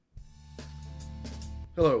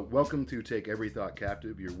Hello, welcome to Take Every Thought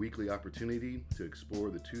Captive, your weekly opportunity to explore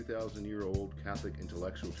the 2,000-year-old Catholic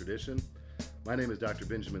intellectual tradition. My name is Dr.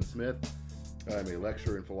 Benjamin Smith. I'm a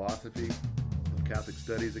lecturer in philosophy of Catholic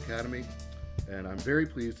Studies Academy, and I'm very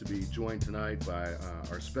pleased to be joined tonight by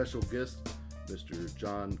our special guest, Mr.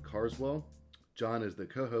 John Carswell. John is the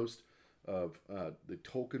co-host of the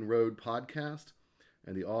Tolkien Road podcast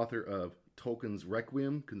and the author of Tolkien's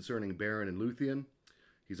Requiem concerning Beren and Luthien.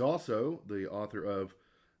 He's also the author of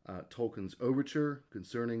Tolkien's Overture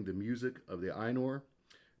concerning the music of the Ainur,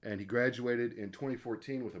 and he graduated in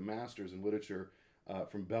 2014 with a master's in literature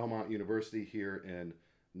from Belmont University here in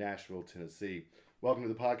Nashville, Tennessee. Welcome to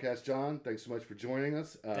the podcast, John. Thanks so much for joining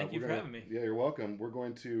us. Thank you for having me. Yeah, you're welcome. We're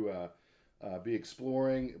going to be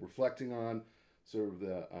exploring, reflecting on sort of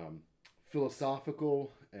the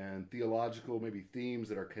philosophical and theological maybe themes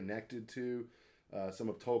that are connected to some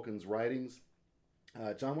of Tolkien's writings.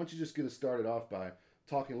 John, why don't you just get us started off by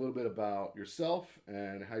talking a little bit about yourself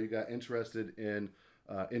and how you got interested in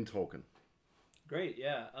Tolkien. Great,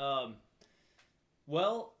 yeah.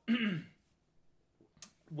 Well,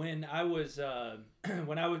 when I was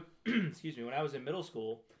when I was in middle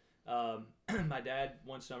school, my dad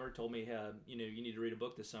one summer told me, you need to read a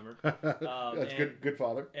book this summer. That's good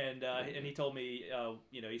father. And he told me,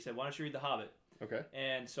 he said, why don't you read The Hobbit? Okay.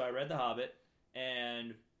 And so I read The Hobbit,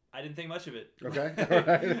 and I didn't think much of it. Okay.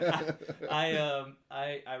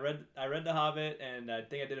 I read The Hobbit, and I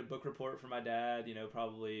think I did a book report for my dad.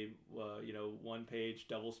 Probably one page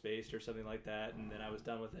double spaced or something like that, and then I was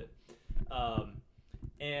done with it.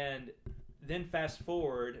 And then fast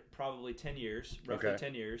forward probably 10 years, roughly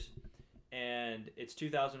 10 years, and it's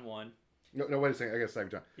 2001. No, wait a second. I got to stop you,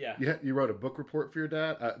 John. Yeah. You wrote a book report for your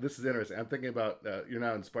dad? This is interesting. I'm thinking about, you're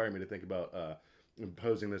now inspiring me to think about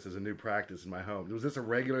imposing this as a new practice in my home. Was this a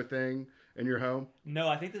regular thing in your home? No,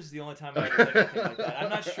 I think this is the only time I ever did anything like that. I'm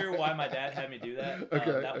not sure why my dad had me do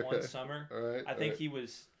that one summer. All right, I think he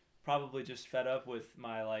was probably just fed up with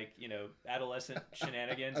my adolescent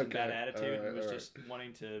shenanigans and bad attitude, and was just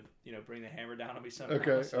wanting to bring the hammer down on me somehow.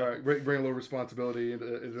 Okay, so, all right. Bring a little responsibility into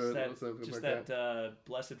that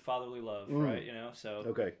blessed fatherly love, right? So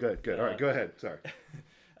okay, good. All right, go ahead. Sorry.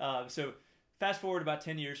 So fast forward about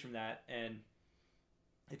 10 years from that, and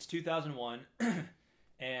it's 2001,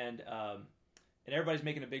 and everybody's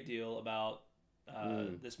making a big deal about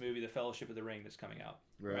this movie, The Fellowship of the Ring, that's coming out.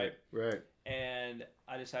 Right. And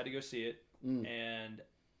I decided to go see it, and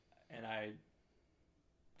I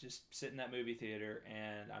just sit in that movie theater,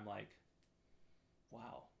 and I'm like,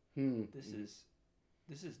 wow, this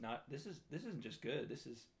isn't just good. This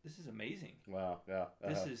is amazing. Wow, yeah.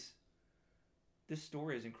 This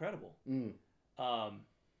story is incredible.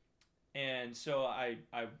 And so I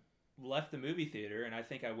left the movie theater, and I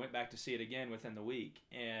think I went back to see it again within the week,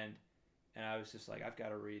 and I was just like, I've got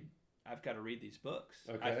to read these books.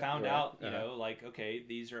 Okay, I found out, okay,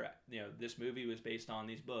 these are, this movie was based on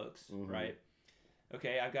these books, right?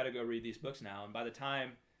 Okay, I've got to go read these books now. And by the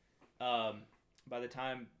time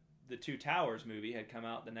the Two Towers movie had come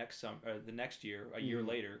out the next year, a year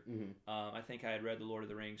later, I think I had read The Lord of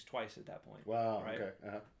the Rings twice at that point. Wow. Right?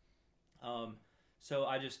 Okay. So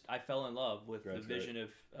I fell in love with the vision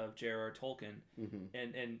of J.R.R. Tolkien,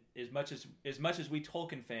 and as much as we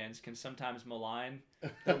Tolkien fans can sometimes malign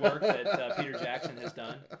the work that Peter Jackson has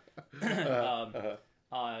done,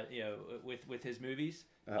 with his movies,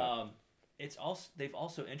 they've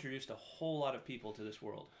also introduced a whole lot of people to this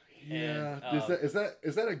world. Yeah, and, is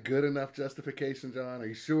that a good enough justification, John? Are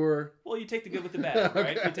you sure? Well, you take the good with the bad,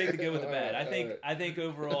 right? Okay. You take the good with the bad. I think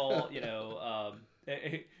overall,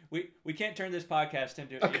 we can't turn this podcast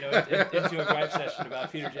into a gripe session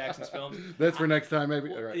about Peter Jackson's films. That's for next time, maybe.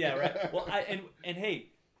 Well, right. Yeah, right. Well, and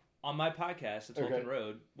hey, on my podcast, The Tolkien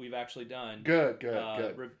Road, we've actually done good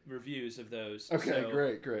reviews of those. Okay, so,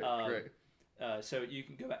 great. So you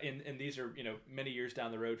can go back, and these are many years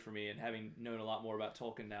down the road for me, and having known a lot more about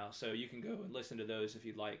Tolkien now, so you can go and listen to those if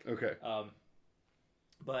you'd like. Okay.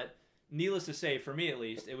 But needless to say, for me at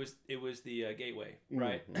least, it was the gateway,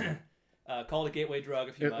 right? Call it a gateway drug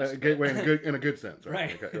if you must. Gateway in a good sense,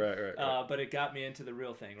 right? Right. Okay, right. But it got me into the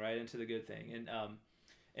real thing, right? Into the good thing,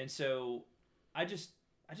 and so I just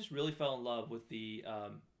really fell in love with the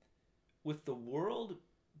world,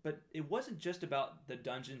 but it wasn't just about the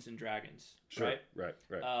Dungeons and Dragons, Sure. right?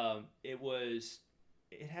 Right.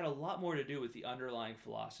 It had a lot more to do with the underlying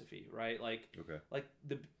philosophy, right? Like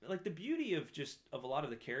the beauty of a lot of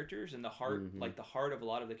the characters and the heart, like the heart of a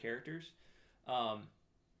lot of the characters.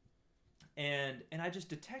 And I just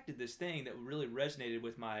detected this thing that really resonated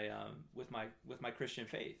with my Christian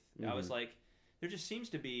faith. I was like, there just seems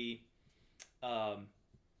to be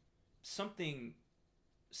something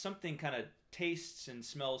something kind of tastes and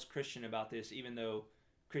smells Christian about this, even though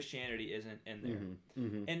Christianity isn't in there,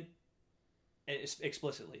 and it's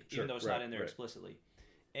explicitly, even though it's not in there explicitly,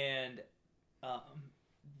 and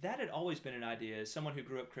that had always been an idea. As someone who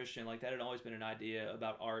grew up Christian, like that had always been an idea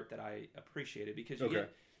about art that I appreciated, because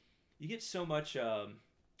you get so much,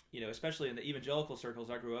 especially in the evangelical circles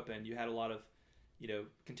I grew up in, you had a lot of,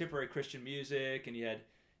 contemporary Christian music, and you had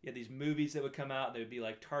these movies that would come out, and they would be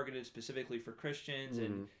like targeted specifically for Christians,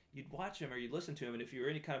 and you'd watch them or you'd listen to them, and if you were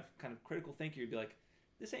any kind of critical thinker, you'd be like,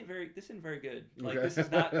 this isn't very good. Like this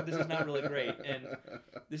is not really great, and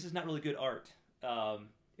this is not really good art.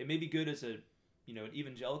 It may be good as an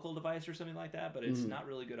evangelical device or something like that, but it's not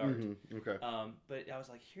really good art. Okay. But I was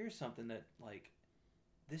like, here's something that like,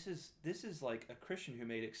 this is like a Christian who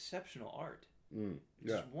made exceptional art.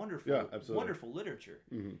 Just wonderful literature.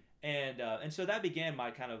 And so that began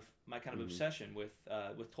my kind of obsession with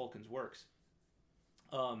Tolkien's works.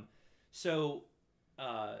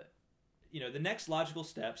 The next logical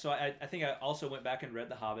step. So I think I also went back and read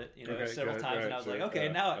The Hobbit, several times, and I was like, okay,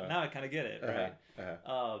 now I kind of get it, right?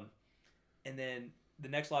 And then the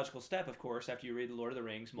next logical step, of course, after you read The Lord of the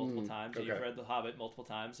Rings multiple times, and you've read The Hobbit multiple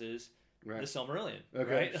times, is the Silmarillion.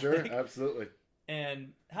 Okay, right? Sure, absolutely.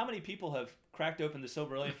 And how many people have cracked open the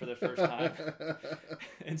Silmarillion for the first time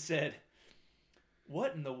and said,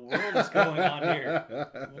 what in the world is going on here?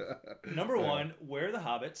 Number one, where are the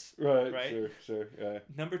hobbits? Right? Sure. Yeah.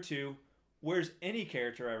 Number two, where's any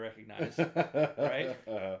character I recognize? Right?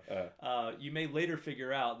 You may later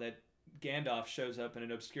figure out that Gandalf shows up in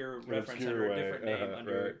an obscure reference under a different name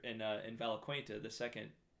in Valaquenta, the second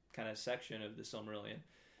kind of section of the Silmarillion.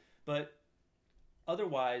 But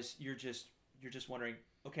otherwise, you're just wondering,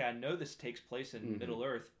 okay, I know this takes place in Middle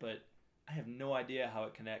Earth, but I have no idea how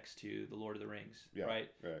it connects to the Lord of the Rings, right?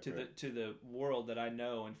 To the world that I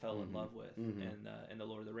know and fell in love with in the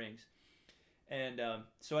Lord of the Rings. And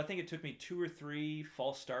so I think it took me 2 or 3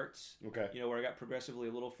 false starts, where I got progressively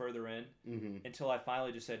a little further in until I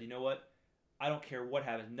finally just said, you know what? I don't care what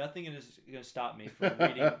happens. Nothing is going to stop me from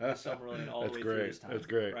reading the Silmarillion all the way through this time. That's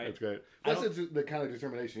great. Right? That's great. That's the kind of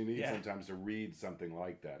determination you need sometimes to read something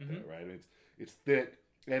like that, though, right? It's thick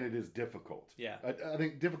and it is difficult. Yeah. I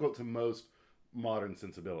think difficult to most modern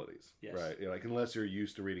sensibilities, yes. right? Like unless you're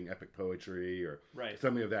used to reading epic poetry or right.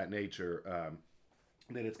 something of that nature,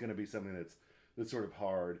 then it's going to be something that's sort of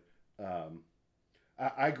hard.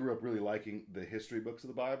 I grew up really liking the history books of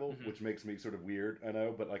the Bible, which makes me sort of weird, I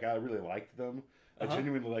know, but like I really liked them. I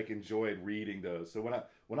genuinely enjoyed reading those. So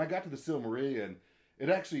when I got to the Silmarillion, it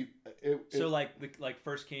actually so like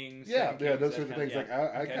First Kings, yeah, Kings, those sorts of things. Like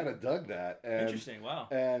I kind of dug that. And, interesting, wow.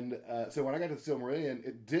 And so when I got to the Silmarillion,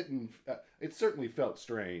 it didn't. It certainly felt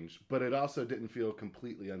strange, but it also didn't feel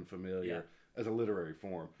completely unfamiliar as a literary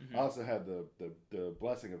form. I also had the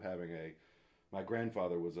blessing of having my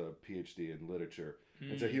grandfather was a PhD in literature,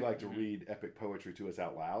 and so he liked to read epic poetry to us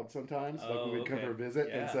out loud sometimes, like when we'd come for a visit,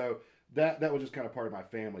 and so that was just kind of part of my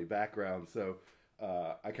family background. So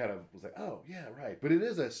I kind of was like, oh yeah, right. But it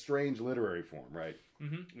is a strange literary form, right?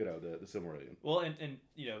 The Silmarillion. Well, and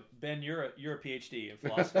Ben, you're a PhD in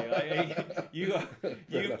philosophy. You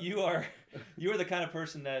are the kind of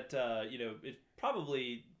person that it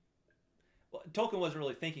probably. Well, Tolkien wasn't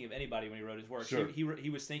really thinking of anybody when he wrote his work. Sure. He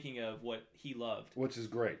was thinking of what he loved, which is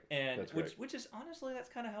great. And which is honestly, that's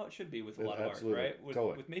kind of how it should be with a lot of art, right?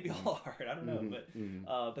 With maybe all art, I don't know,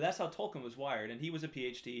 but that's how Tolkien was wired, and he was a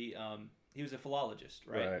PhD. He was a philologist,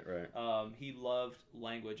 right? Right. He loved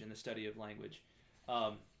language and the study of language.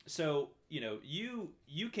 So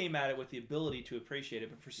you came at it with the ability to appreciate it,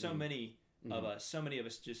 but for so many of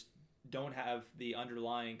us just don't have the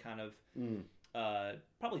underlying kind of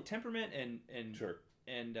probably temperament and sure.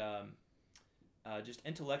 and just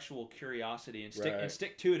intellectual curiosity and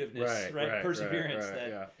stick-to-itiveness, right? Perseverance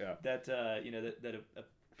that a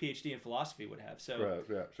PhD in philosophy would have. So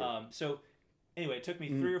sure. So anyway, it took me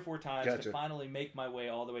 3 or 4 times to finally make my way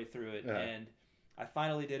all the way through it, and I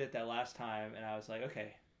finally did it that last time, and I was like,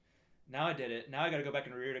 okay, now I did it. Now I got to go back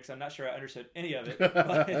and reread it because I'm not sure I understood any of it.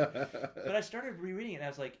 But I started rereading it, and I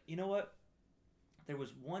was like, you know what? There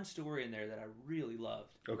was one story in there that I really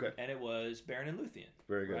loved. Okay. And it was Beren and Luthien.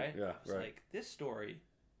 Very good. Right? Yeah. I was like, this story,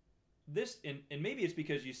 and maybe it's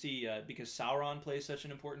because you see, because Sauron plays such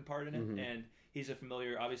an important part in it, and he's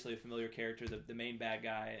obviously a familiar character, the main bad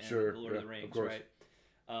guy in The Lord of the Rings, right?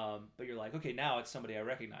 But you're like, okay, now it's somebody I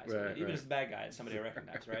recognize. Right, even as the bad guy, it's somebody I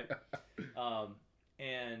recognize, right?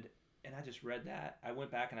 And I just read that. I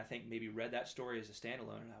went back and I think maybe read that story as a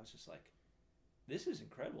standalone, and I was just like, this is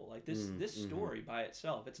incredible. Like this story by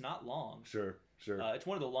itself, it's not long. Sure. It's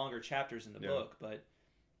one of the longer chapters in the book, but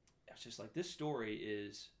I was it's just like this story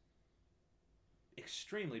is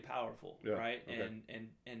extremely powerful, Yeah, right? okay.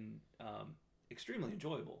 And extremely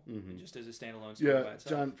enjoyable, just as a standalone story by itself.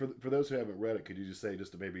 John, for those who haven't read it, could you just say,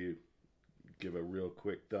 just to maybe give a real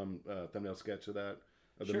quick thumbnail sketch of that,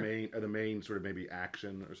 of Sure. the main sort of maybe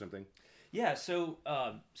action or something? Yeah, so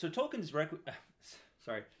Tolkien's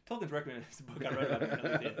Tolkien's Requiem is the book I read about Baron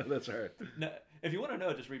and Luthien. That's right. No, if you want to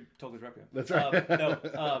know, just read Tolkien's Requiem. That's right.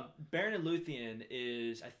 Baron and Luthien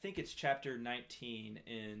is, I think it's chapter 19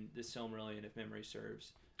 in the Silmarillion, if memory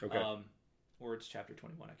serves. Okay. Or it's chapter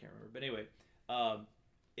 21, I can't remember. But anyway,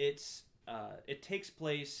 it takes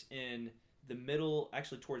place in the middle,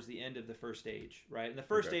 actually towards the end of the First Age, right? And the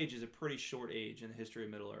First Age is a pretty short age in the history of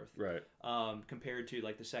Middle-earth. Right. Compared to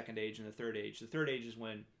like the Second Age and the Third Age. The Third Age is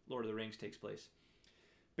when Lord of the Rings takes place.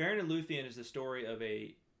 Baron and Luthien is the story of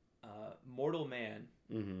a mortal man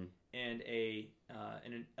and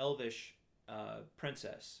an elvish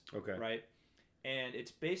princess. Okay. Right? And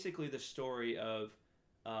it's basically the story of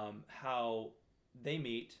how they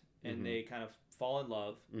meet and they kind of fall in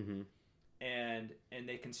love and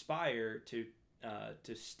they conspire to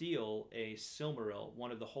steal a Silmaril,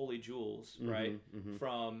 one of the holy jewels, right,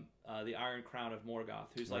 from the Iron Crown of Morgoth,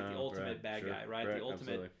 who's like the ultimate bad guy, right? The ultimate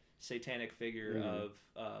absolutely. satanic figure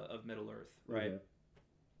of Middle-earth, right?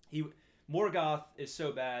 Morgoth is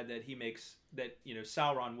so bad that he makes that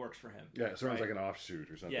Sauron works for him. Yeah, it sounds like an offshoot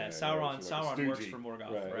or something. Yeah, Right? Sauron So like Sauron works for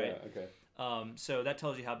Morgoth, right? Yeah, okay. So that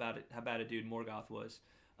tells you how bad a dude Morgoth was.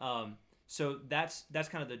 So that's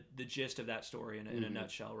kind of the gist of that story in a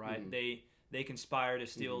nutshell, right? They conspire to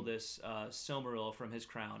steal this Silmaril from his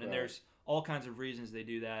crown, and there's all kinds of reasons they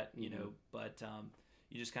do that, but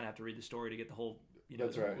you just kind of have to read the story to get the whole.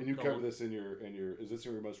 That's right. And you cover this in your. Is this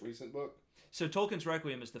your most recent book? So Tolkien's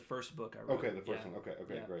Requiem is the first book I wrote. Okay, the first one. Okay,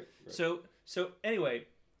 Yeah. great. So anyway,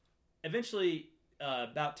 eventually,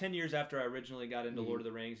 about 10 years after I originally got into Lord of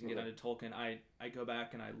the Rings and get into Tolkien, I go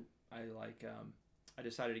back and I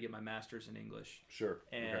decided to get my master's in English. Sure.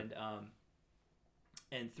 And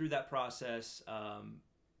and through that process,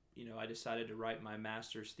 I decided to write my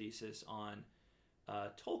master's thesis on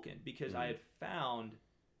Tolkien because I had found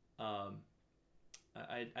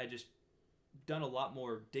I just done a lot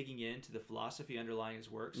more digging into the philosophy underlying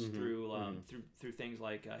his works through things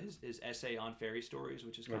like his essay on fairy stories,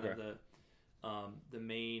 which is kind of the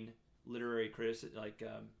main literary criticism,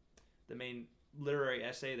 the main literary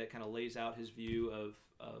essay that kind of lays out his view of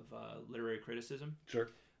literary criticism. Sure.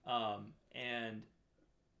 And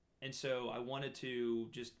so I wanted to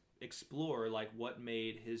just explore like what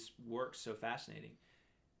made his work so fascinating.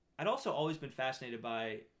 I'd also always been fascinated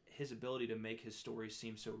by his ability to make his stories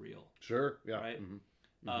seem so real. Sure. Yeah. Right.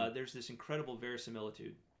 There's this incredible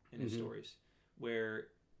verisimilitude in his stories where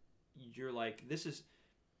you're like, this is.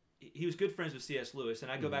 He was good friends with C.S. Lewis,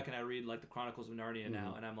 and I go back and I read like the Chronicles of Narnia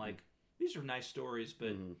now, and I'm like, these are nice stories,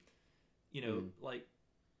 but like,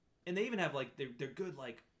 and they even have like they're good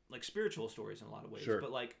like spiritual stories in a lot of ways,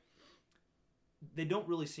 but like they don't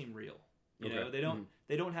really seem real. You know,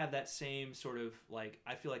 they don't have that same sort of like,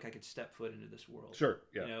 I feel like I could step foot into this world. Sure.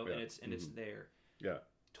 Yeah. And it's there. Yeah.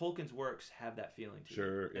 Tolkien's works have that feeling to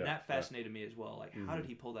them. And that fascinated me as well. Like, how did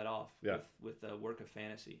he pull that off with a work of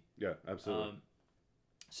fantasy? Yeah, absolutely.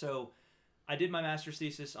 So I did my master's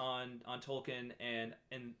thesis on Tolkien, and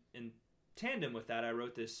in tandem with that, I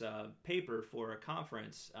wrote this paper for a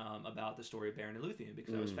conference about the story of Baron and Luthien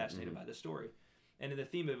because I was fascinated by the story. And the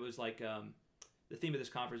theme of it was like, the theme of this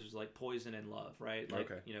conference was like poison and love, right? Like,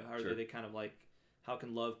 how are they kind of like, how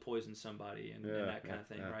can love poison somebody and that kind of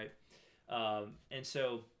thing, right? And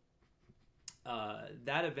so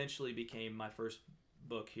that eventually became my first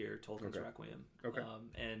book here, Tolkien's Requiem. Okay.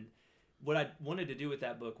 And what I wanted to do with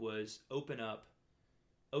that book was open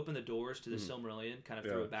the doors to the Silmarillion kind of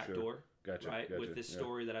through a back door, right? With this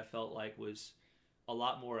story that I felt like was a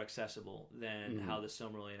lot more accessible than how the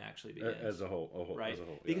Silmarillion actually begins. As a whole, right? As a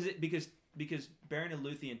whole, Because Baron and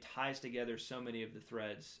Luthien ties together so many of the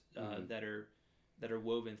threads that are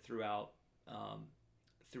woven throughout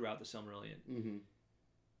the Silmarillion.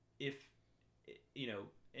 If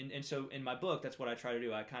and so in my book, that's what I try to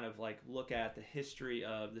do. I kind of like look at the history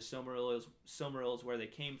of the Silmarils, where they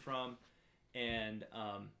came from, and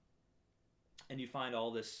you find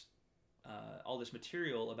all this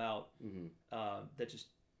material about that just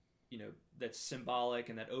that's symbolic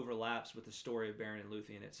and that overlaps with the story of Baron and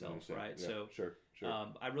Luthien itself, right? Yeah, so sure.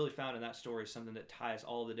 I really found in that story something that ties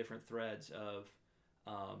all the different threads of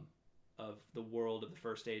the world of the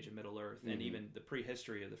First Age of Middle Earth and even the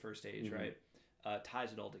prehistory of the First Age, right?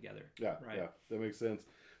 Ties it all together. Yeah, right. Yeah, that makes sense.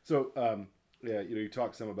 So Yeah, you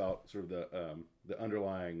talk some about sort of the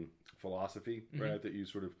underlying philosophy, right? That you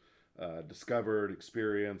sort of discovered,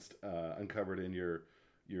 experienced, uncovered in your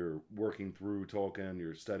working through Tolkien,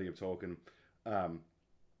 your study of Tolkien.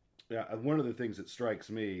 Yeah, one of the things that strikes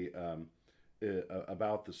me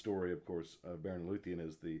about the story, of course, of Beren and Luthien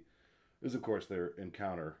is of course their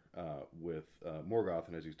encounter with Morgoth,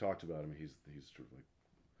 and as you talked about him, he's sort of like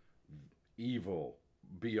evil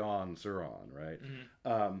beyond Sauron, right?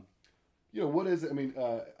 What is it? I mean,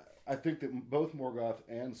 I think that both Morgoth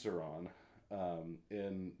and Sauron,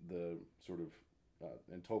 in the sort of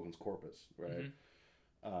in Tolkien's corpus, right,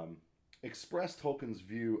 express Tolkien's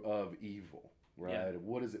view of evil, right? Yeah.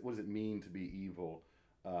 What does it mean to be evil?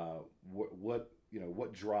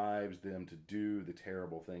 What drives them to do the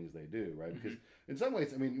terrible things they do, right? Because in some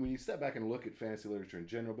ways, I mean, when you step back and look at fantasy literature in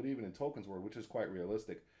general, but even in Tolkien's world, which is quite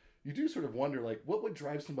realistic, you do sort of wonder, like, what would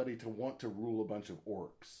drive somebody to want to rule a bunch of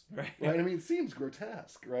orcs, right? I mean, it seems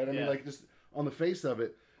grotesque, right? I mean, like, just on the face of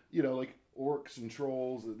it, like orcs and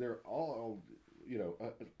trolls, they're all,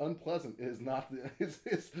 unpleasant is not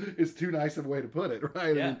is too nice of a way to put it,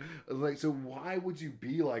 right? Yeah. I mean, like, so why would you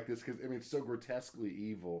be like this? Because I mean, it's so grotesquely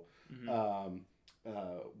evil.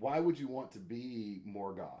 Why would you want to be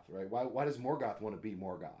Morgoth, right? Why does Morgoth want to be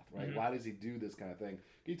Morgoth, right? Why does he do this kind of thing?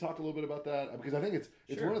 Can you talk a little bit about that? Because I think it's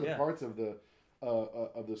sure, one of the parts of the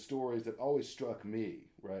stories that always struck me,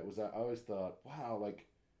 right? Was I always thought, wow, like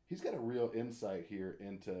he's got a real insight here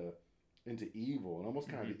into evil and almost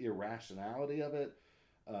kind of the irrationality of it.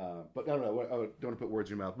 But I don't know. I don't want to put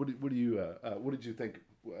words in your mouth. What did you think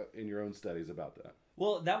in your own studies about that?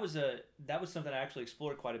 Well, that was something I actually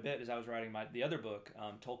explored quite a bit as I was writing the other book,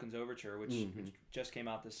 Tolkien's Overture, which just came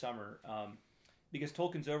out this summer. Because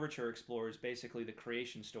Tolkien's Overture explores basically the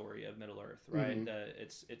creation story of Middle Earth, right?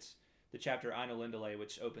 It's the chapter Ainulindale,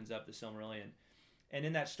 which opens up the Silmarillion, and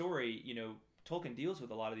in that story, Tolkien deals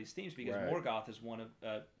with a lot of these themes because Morgoth is one of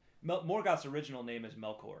Morgoth's original name is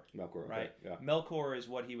Melkor. Melkor, right? Okay, yeah. Melkor is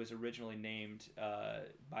what he was originally named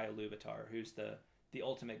by Iluvatar, who's the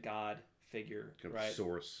ultimate god figure, kind right? Of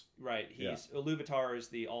source, right? Iluvatar is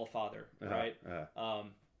the All Father, right?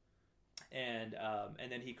 And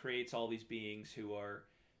then he creates all these beings who are,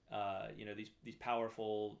 these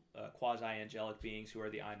powerful quasi-angelic beings who are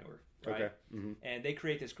the Ainur, right? Okay. And they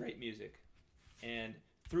create this great music, and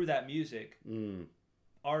through that music,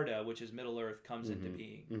 Arda, which is Middle Earth, comes into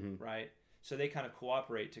being, right? So they kind of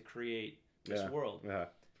cooperate to create this world. Yeah,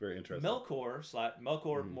 it's very interesting. Melkor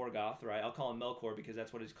Morgoth, right? I'll call him Melkor because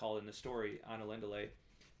that's what he's called in the story, Ainulindale.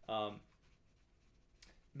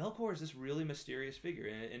 Melkor is this really mysterious figure,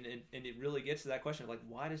 and it really gets to that question of like,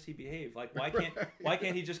 why does he behave? Like, why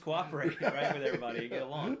can't he just cooperate right with everybody and get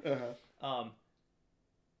along?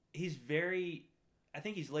 I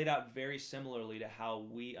think he's laid out very similarly to how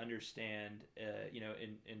we understand,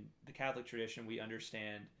 in the Catholic tradition, we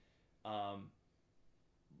understand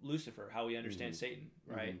Lucifer, how we understand Satan,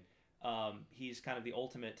 right? He's kind of the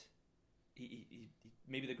ultimate, he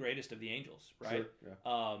maybe the greatest of the angels, right? Sure,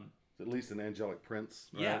 yeah. At least an angelic prince,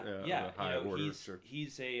 right? Yeah. High order,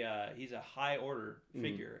 he's a high order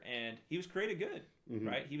figure, and he was created good,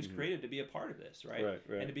 right? He was created to be a part of this, right?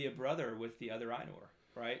 And to be a brother with the other Ainur,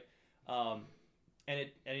 right? And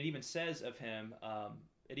it even says of him,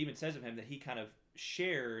 that he kind of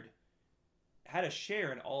had a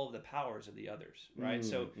share in all of the powers of the others, right?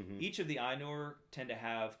 So each of the Ainur tend to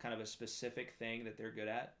have kind of a specific thing that they're good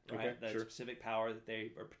at, right? That specific power that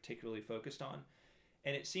they are particularly focused on.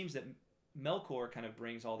 And it seems that Melkor kind of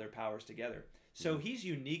brings all their powers together. So he's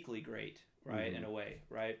uniquely great, right, in a way,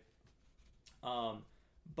 right?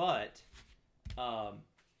 But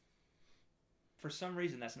for some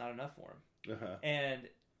reason, that's not enough for him. And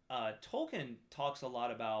Tolkien talks a lot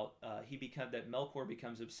about that Melkor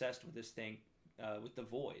becomes obsessed with this thing, with the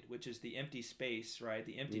void, which is the empty space, right?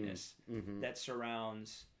 The emptiness that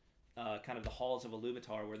surrounds kind of the halls of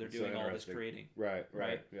Iluvatar, where they're doing all this creating. Right,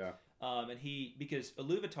 yeah. Because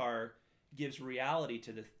Iluvatar gives reality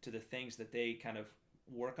to the things that they kind of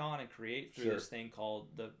work on and create through this thing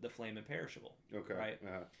called the flame imperishable. Okay. Right.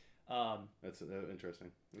 That's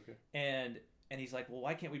interesting. Okay. And he's like, well,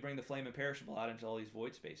 why can't we bring the flame imperishable out into all these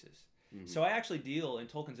void spaces? So I actually deal in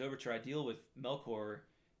Tolkien's Overture. I deal with Melkor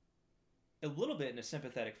a little bit in a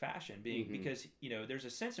sympathetic fashion, because there's a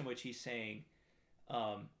sense in which he's saying,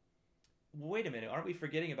 wait a minute, aren't we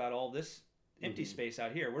forgetting about all this empty space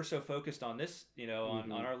out here? We're so focused on this,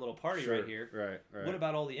 on our little party right here. Right. What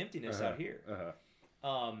about all the emptiness out here?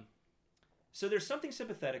 So there's something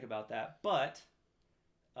sympathetic about that, but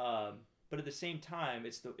at the same time,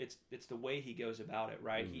 it's the way he goes about it,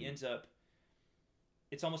 right? He ends up,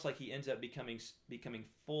 it's almost like he ends up becoming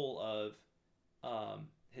full of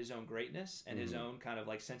his own greatness and his own kind of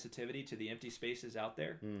like sensitivity to the empty spaces out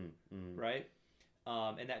there, right?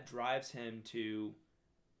 And that drives him to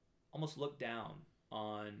almost look down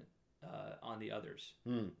on the others,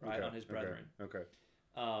 right? Okay, on his brethren. Okay.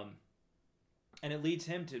 And it leads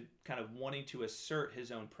him to kind of wanting to assert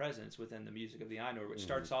his own presence within the music of the Ainur, which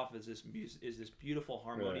starts off as this beautiful,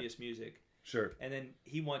 harmonious music. Sure. And then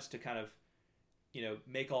he wants to kind of,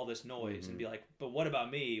 make all this noise and be like, but what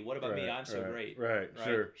about me? What about me? I'm so great. Right.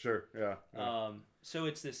 Sure. Yeah. So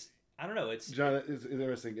it's this, I don't know. It's John, it's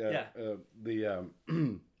interesting.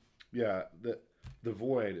 The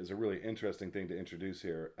void is a really interesting thing to introduce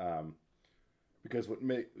here. Because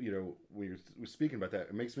when you're speaking about that,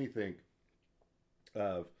 it makes me think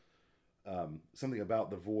of something about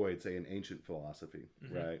the void, say in ancient philosophy,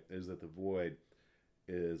 right? Is that the void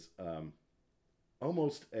is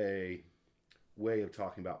almost a way of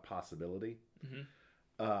talking about possibility.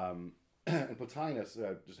 And Plotinus,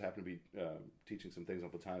 just happened to be teaching some things on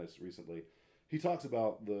Plotinus recently. He talks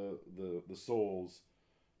about the souls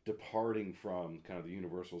departing from kind of the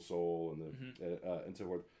universal soul and so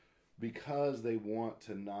forth, because they want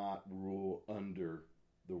to not rule under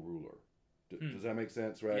the ruler. Does that make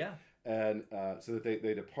sense, right? Yeah. And so that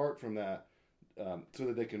they depart from that so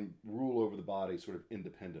that they can rule over the body sort of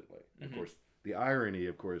independently. Of course, the irony,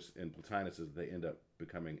 of course, in Plotinus is they end up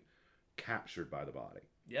becoming captured by the body.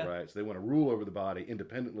 Yeah. Right? So they want to rule over the body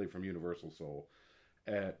independently from universal soul,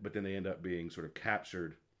 but then they end up being sort of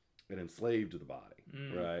captured and enslaved to the body,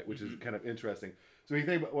 right? Which is kind of interesting. So when you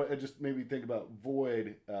think about what, it just made me think about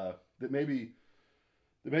void, that maybe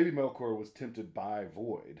Melkor was tempted by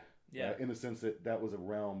void. Yeah. In the sense that was a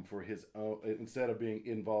realm for his own, instead of being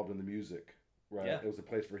involved in the music, right? Yeah. It was a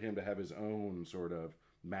place for him to have his own sort of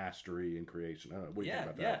mastery and creation. I don't know. What do you think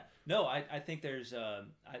about that? Yeah. No, I think there's I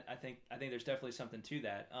think there's definitely something to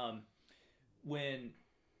that. When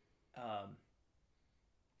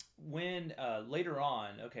later on,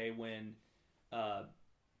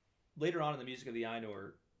 later on in the music of the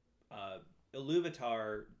Ainur,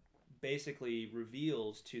 Iluvatar basically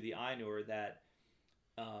reveals to the Ainur that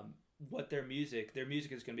what their music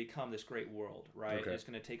is going to become this great world, right? Okay. And it's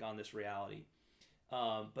going to take on this reality.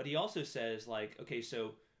 But he also says, like, okay,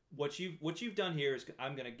 so what you've done here is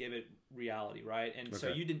I'm going to give it reality, right? And so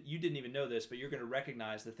you didn't even know this, but you're going to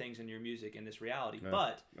recognize the things in your music in this reality.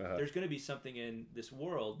 But there's going to be something in this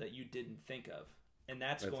world that you didn't think of, and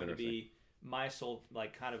that's going to be my soul,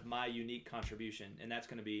 like kind of my unique contribution, and that's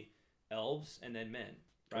going to be elves and then men,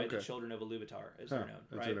 right? The children of Iluvatar, as they're known,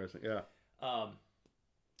 right? That's interesting. Yeah.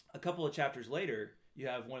 A couple of chapters later, you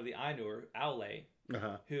have one of the Ainur, Aule,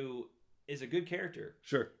 who is a good character.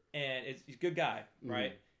 Sure. And he's a good guy,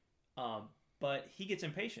 right? But he gets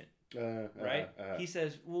impatient, right? He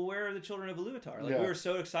says, well, where are the children of Iluvatar? Like, we were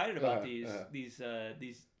so excited about these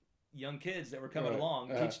young kids that were coming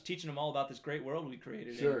along, teaching them all about this great world we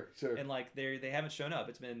created. Sure. And like, they haven't shown up.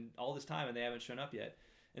 It's been all this time and they haven't shown up yet.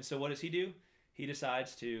 And so what does he do? He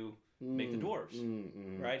decides to make the dwarves,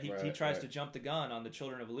 right? He tries to jump the gun on the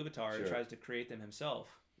children of Iluvatar and tries to create them himself.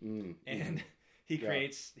 And he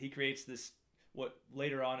creates this, what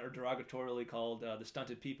later on are derogatorily called the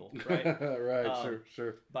stunted people, right? Right,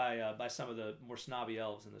 sure. By some of the more snobby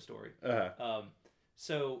elves in the story.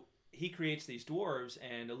 So he creates these dwarves,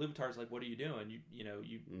 and Iluvatar's like, "What are you doing?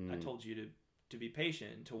 I told you to be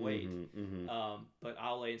patient, to wait." But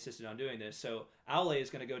Aule insisted on doing this, so Aule is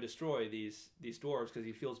going to go destroy these dwarves because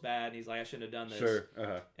he feels bad, and he's like, "I shouldn't have done this." Sure.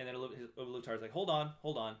 And then Iluvatar's like, "Hold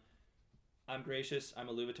on. I'm gracious. I'm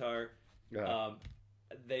Iluvatar.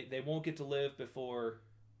 They won't get to live before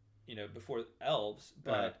elves,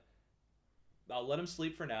 but I'll let them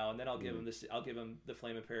sleep for now, and then I'll give them this. I'll give them the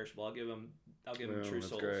flame imperishable. I'll give them true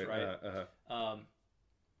souls, great. Right?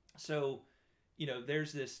 So,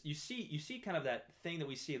 there's this. You see kind of that thing that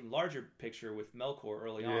we see in the larger picture with Melkor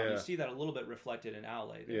early on. You see that a little bit reflected in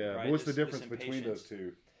Aule. Right? What's the difference between those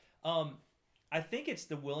two? I think it's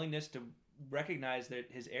the willingness to recognize that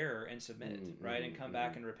his error and submit, right, and come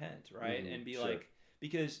back and repent, right, and be like,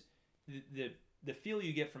 because the feel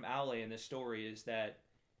you get from Aule in this story is that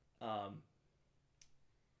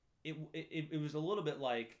it was a little bit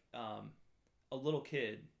like a little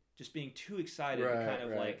kid just being too excited to kind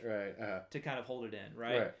of to kind of hold it in,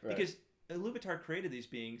 right? Because Iluvatar created these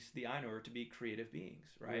beings, the Ainur, to be creative beings,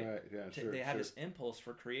 right? They have this impulse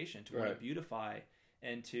for creation, to want to beautify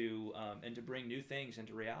and to bring new things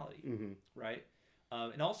into reality, right?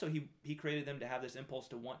 And also he created them to have this impulse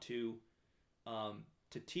to want to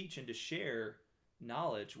teach and to share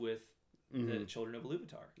knowledge with the children of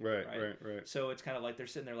Iluvatar. Right. So it's kind of like they're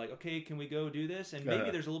sitting there like, okay, can we go do this? And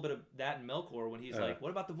maybe there's a little bit of that in Melkor when he's like,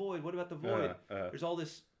 what about the void? What about the void? There's all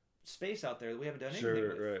this space out there that we haven't done anything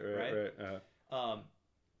with. Right.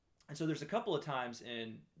 And so there's a couple of times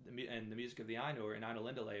in the music of the Ainur in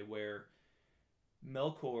Ainulindale where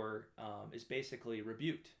Melkor is basically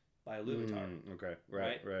rebuked by Iluvatar. Okay.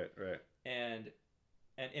 Right.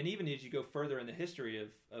 And even as you go further in the history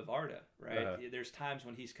of Arda, right? There's times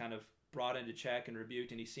when he's kind of brought into check and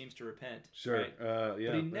rebuked, and he seems to repent. Sure. Right? But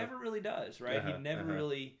he never really does, right? He never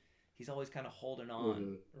really. He's always kind of holding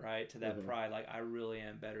on, right, to that pride. Like, I really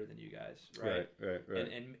am better than you guys, right? Right.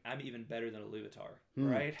 And I'm even better than Iluvatar,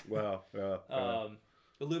 right? Wow.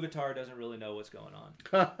 Iluvatar doesn't really know what's going on,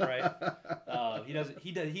 right? He doesn't.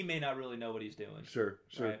 He may not really know what he's doing. Sure.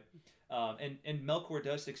 Right? And Melkor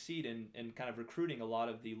does succeed in kind of recruiting a lot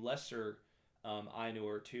of the lesser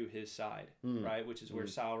Ainur to his side, right? Which is where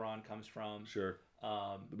Sauron comes from. Sure.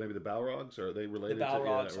 Maybe the Balrogs, are they related? The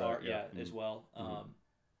Balrogs are as well.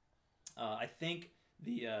 I think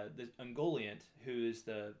the Ungoliant, who is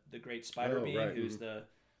the great spider being, who's the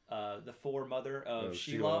foremother of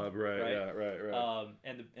Shelob, right.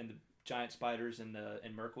 And the giant spiders in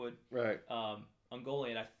Mirkwood, right.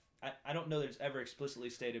 Ungoliant, I don't know that it's ever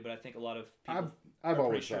explicitly stated, but I think a lot of people I've are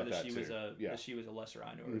always pretty sure thought that she was a lesser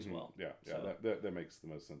Ainur as well. Yeah, so. that makes the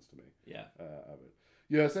most sense to me. Yeah. Of it.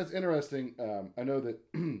 Yes, that's interesting. I know that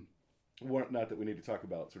not that we need to talk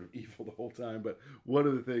about sort of evil the whole time, but one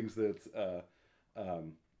of the things that's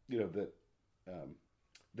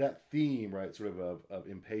that theme, right, sort of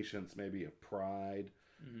impatience, maybe of pride,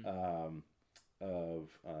 of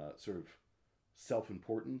sort of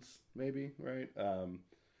self-importance, maybe, right.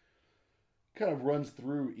 Kind of runs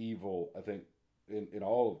through evil, I think, in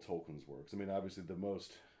all of Tolkien's works. I mean, obviously, the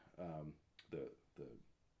most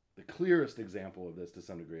the clearest example of this, to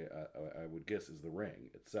some degree, I would guess, is the Ring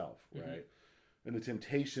itself, right? And the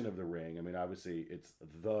temptation of the Ring. I mean, obviously, it's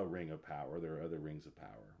the Ring of Power. There are other rings of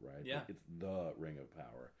power, right? Yeah, it's the Ring of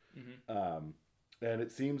Power. And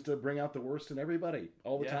it seems to bring out the worst in everybody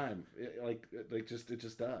all the time. It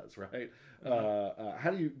just does, right?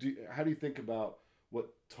 How do you think about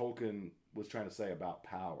what Tolkien was trying to say about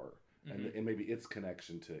power and maybe its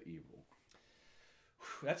connection to evil?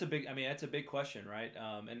 That's a big question, right?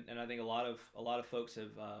 And I think a lot of folks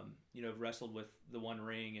have wrestled with the One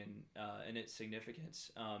Ring and its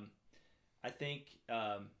significance. I think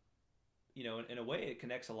in a way it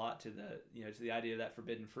connects a lot to the idea of that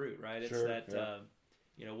forbidden fruit, right? It's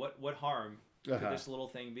what harm could this little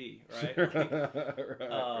thing be, right?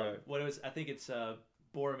 Right. What it was, I think it's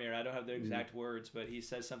Boromir. I don't have the exact words, but he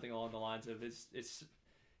says something along the lines of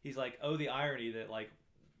he's like, oh, the irony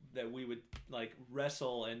that we would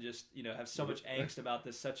wrestle and just have so much angst about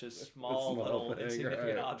this such a small little thing,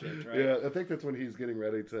 insignificant object, right? Yeah, I think that's when he's getting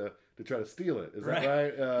ready to try to steal it. Is that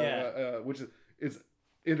right? Which is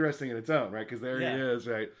interesting in its own, right? Because there he is,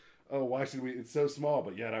 right? Oh, why should we? It's so small,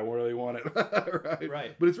 but yet I really want it, right?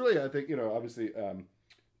 Right. But it's really, I think, obviously,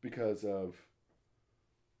 because of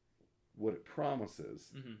what it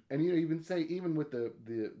promises, and even with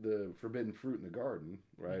the forbidden fruit in the garden,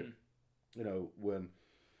 right? When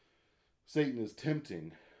Satan is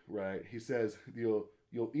tempting, right? He says, you'll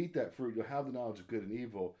eat that fruit, you'll have the knowledge of good and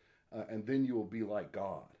evil, and then you will be like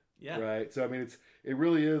God. Yeah. Right. So I mean, it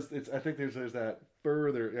really is. I think there's that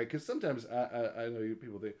further, because sometimes I know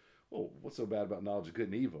people think, well, what's so bad about knowledge of good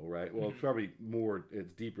and evil, right? Well, it's probably more.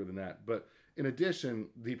 It's deeper than that. But in addition,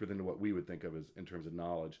 deeper than what we would think of as in terms of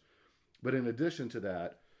knowledge. But in addition to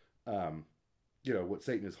that, what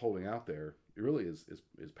Satan is holding out there, it really is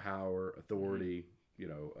power, authority,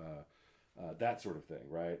 that sort of thing,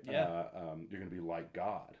 right? Yeah. You're going to be like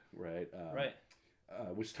God, right? Right.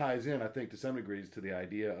 Which ties in, I think, to some degrees to the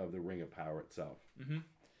idea of the Ring of Power itself.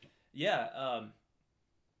 Yeah.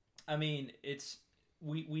 I mean,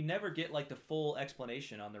 we never get the full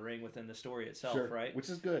explanation on the ring within the story itself, right? Which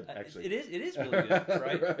is good, actually. It is really good,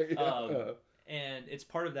 right? Right. And it's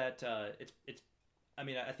part of that. I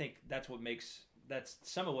mean, I think that's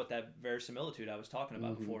some of what that verisimilitude I was talking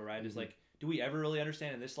about before, right? Is do we ever really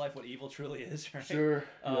understand in this life what evil truly is, right? Sure.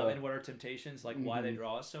 And what our temptations, why they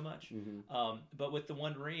draw us so much. But with the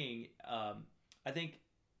One Ring, I think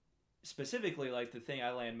specifically, the thing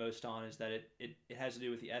I land most on is that it has to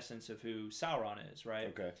do with the essence of who Sauron is, right?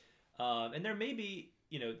 Okay. And there may be,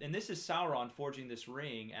 and this is Sauron forging this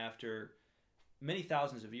ring after many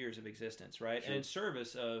thousands of years of existence, right? Sure. And in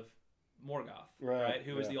service of Morgoth, right?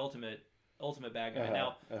 Who is the ultimate bad guy.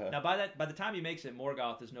 Now by the time he makes it,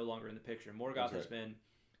 Morgoth is no longer in the picture. Morgoth has been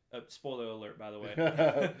Spoiler alert, by the way,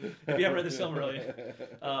 if you haven't read the Silmarillion.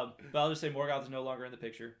 But I'll just say Morgoth is no longer in the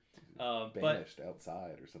picture. Banished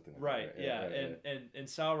outside or something like right, that. Yeah, Right. And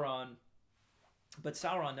Sauron, but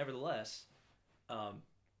Sauron, nevertheless,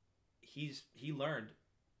 he learned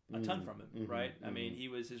a ton from him, right? I mean, he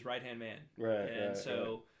was his right-hand man. Right, and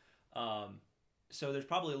so so there's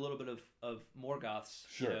probably a little bit of Morgoth's,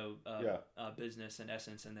 business and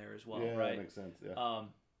essence in there as well, yeah, right? That makes sense. Yeah.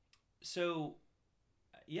 So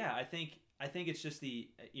yeah, I think it's just the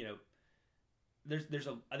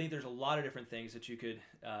I think there's a lot of different things that you could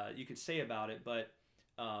say about it, but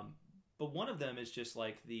one of them is just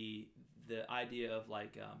like the idea of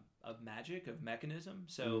like of magic, of mechanism.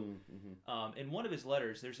 So in one of his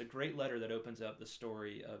letters, there's a great letter that opens up the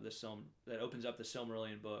story of the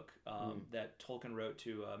Silmarillion book that Tolkien wrote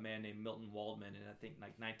to a man named Milton Waldman in I think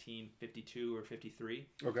like 1952 or 53.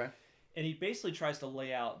 Okay. And he basically tries to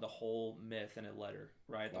lay out the whole myth in a letter,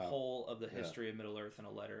 right? Wow. The whole of the history of Middle Earth in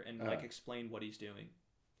a letter, and like explain what he's doing.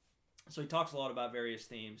 So he talks a lot about various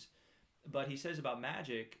themes, but he says about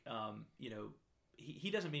magic,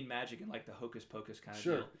 he doesn't mean magic in like the hocus pocus kind of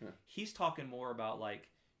deal. Yeah. He's talking more about like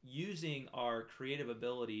using our creative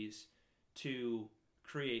abilities to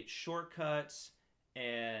create shortcuts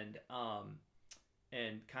and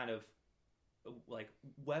kind of like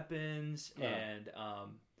weapons and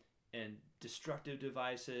destructive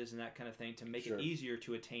devices and that kind of thing to make it easier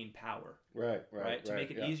to attain power. Right. To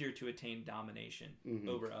make it easier to attain domination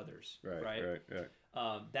over others. Right.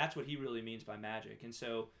 That's what he really means by magic. And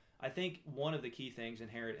so I think one of the key things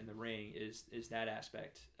inherent in the ring is that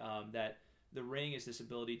aspect, that the ring is this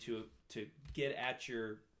ability to get at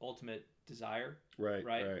your ultimate desire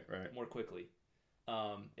more quickly.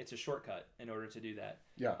 It's a shortcut in order to do that.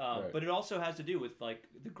 But it also has to do with like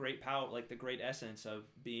the great power, like the great essence of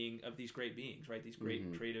these great beings, right? These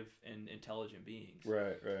great creative and intelligent beings.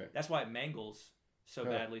 Right. That's why it mangles so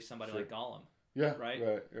badly somebody like Gollum. Yeah.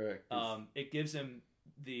 Right. It gives him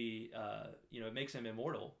it makes him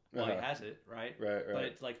immortal while he has it, right? But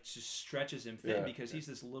it like just stretches him thin because he's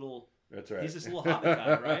this little. That's right. He's this little hobbit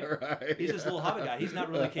guy, right? He's this little hobbit guy. He's not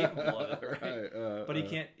really capable of it, right? But he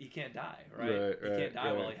can't die, right? He can't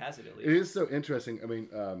die while he has it, at least. It is so interesting. I mean,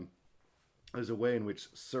 there's a way in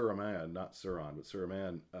which Saruman, not Sauron, but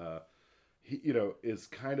Saruman, he is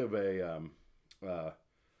kind of a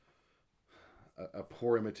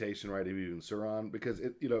poor imitation, right, of even Sauron, because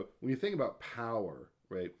when you think about power,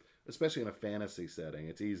 right, especially in a fantasy setting,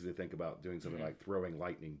 it's easy to think about doing something like throwing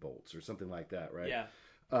lightning bolts or something like that, right? Yeah.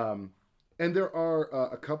 And there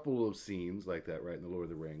are a couple of scenes like that, right, in the Lord of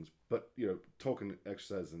the Rings. But Tolkien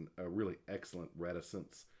exercises a really excellent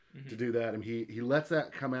reticence to do that, and he lets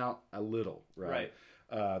that come out a little, right?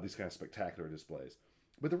 These kind of spectacular displays.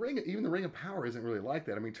 But even the Ring of Power isn't really like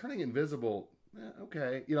that. I mean, turning invisible,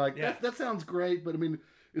 okay, that sounds great, but I mean,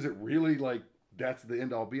 is it really like that's the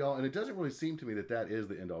end all be all? And it doesn't really seem to me that is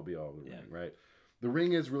the end all be all of the ring, right? The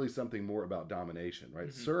ring is really something more about domination, right?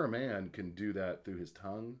 Saruman can do that through his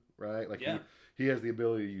tongue, right? Like he has the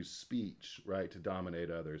ability to use speech, right, to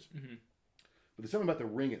dominate others. But there's something about the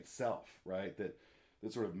ring itself, right, that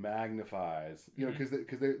sort of magnifies, because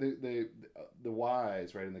the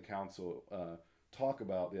wise, right, in the council talk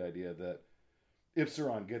about the idea that if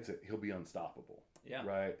Sauron gets it, he'll be unstoppable,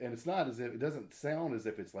 right? And it's not it doesn't sound as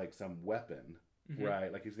if it's like some weapon,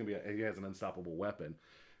 right? Like he has an unstoppable weapon.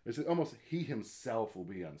 It's almost he himself will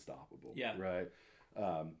be unstoppable, right?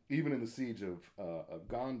 Even in the siege of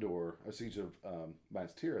Gondor, a siege of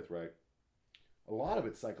Minas Tirith, right? A lot of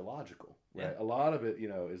it's psychological, right? A lot of it,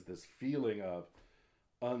 is this feeling of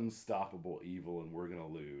unstoppable evil and we're going to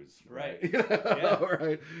lose, right?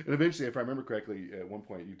 Right. And eventually, if I remember correctly, at one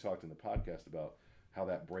point you talked in the podcast about how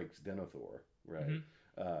that breaks Denethor, right?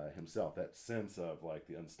 Himself, that sense of like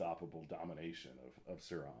the unstoppable domination of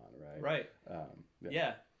Sauron, right? Right.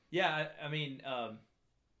 I mean,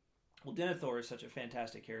 well, Denethor is such a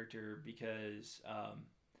fantastic character because,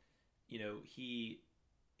 he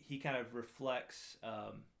kind of reflects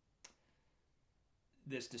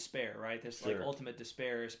this despair, right? This like ultimate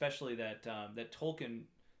despair, especially that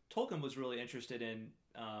Tolkien was really interested in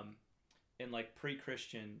like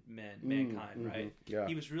pre-Christian mankind, right? Yeah.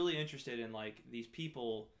 He was really interested in like these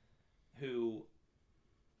people who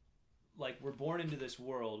like were born into this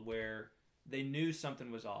world where they knew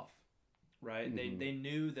something was off, right? They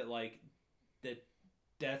knew that like that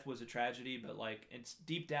death was a tragedy, but like it's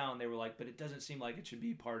deep down they were like, but it doesn't seem like it should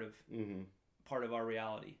be part of our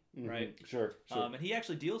reality, right? Sure. And he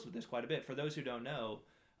actually deals with this quite a bit. For those who don't know,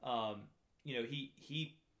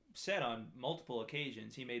 he said on multiple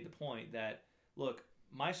occasions, he made the point that, look,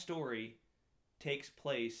 my story takes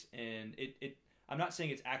place in it. I'm not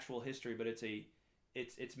saying it's actual history, but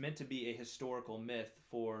it's meant to be a historical myth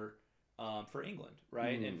for England,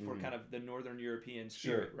 right? And for kind of the Northern European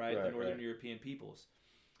spirit, right? The Northern European peoples.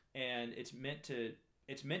 And it's meant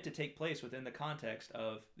to take place within the context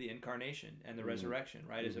of the incarnation and the resurrection,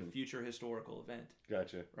 right? As a future historical event.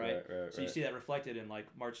 Gotcha. Right? So you see that reflected in like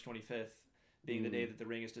March 25th being the day that the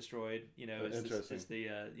ring is destroyed. You know, it's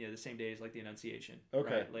the the same day as like the Annunciation.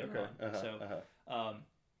 Okay. Right? Later on.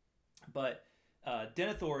 But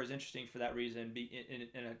Denethor is interesting for that reason,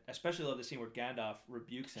 and I especially love the scene where Gandalf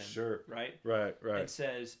rebukes him. Sure. Right. Right. And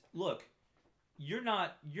says, "Look, you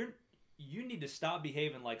need to stop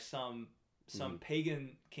behaving like some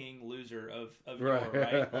pagan king loser of yore,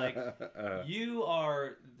 right? Like you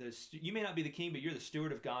are you may not be the king, but you're the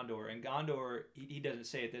steward of Gondor. And Gondor, he doesn't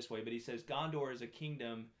say it this way, but he says Gondor is a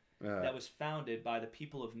kingdom that was founded by the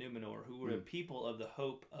people of Numenor, who were the people of the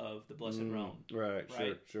hope of the Blessed Realm. Right.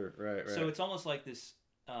 Sure. Right. So it's almost like this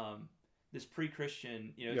this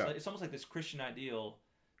pre-Christian, it's almost like this Christian ideal.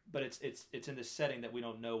 But it's in this setting that we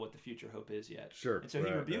don't know what the future hope is yet. Sure. And so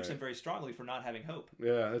he rebukes him very strongly for not having hope.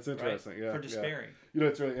 Yeah, that's interesting. Right? Yeah, for despairing. Yeah.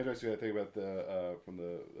 It's really interesting. I think about from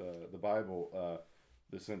the Bible,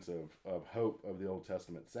 the sense of hope of the Old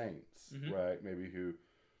Testament saints, right? Maybe who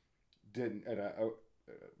didn't. And I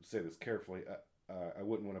say this carefully. I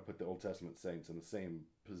wouldn't want to put the Old Testament saints in the same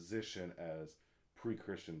position as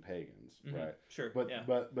pre-Christian pagans, right? Sure.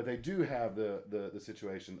 But they do have the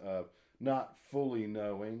situation of not fully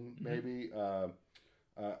knowing, maybe.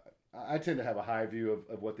 I tend to have a high view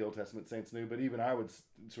of what the Old Testament saints knew, but even I would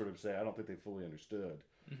sort of say I don't think they fully understood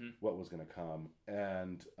what was going to come,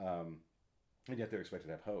 and yet they're expected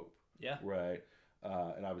to have hope. Yeah. Right.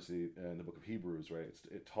 And obviously in the book of Hebrews, right,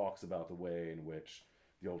 it talks about the way in which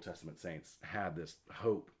the Old Testament saints had this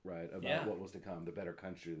hope, right, about what was to come, the better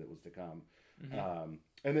country that was to come,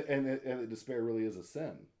 and the despair really is a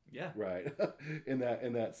sin. Yeah. Right. in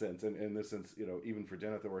that sense, and in this sense, even for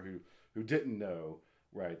Denethor, who didn't know,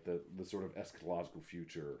 right, the sort of eschatological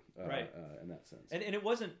future, right, in that sense. And it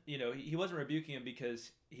wasn't, he wasn't rebuking him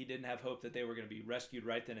because he didn't have hope that they were going to be rescued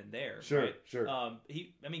right then and there. Sure. Right? Sure.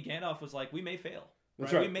 Gandalf was like, we may fail.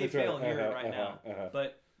 That's right. We may fail here right now,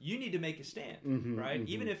 but you need to make a stand, right?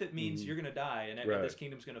 Even if it means you're going to die and this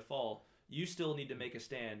kingdom's going to fall, you still need to make a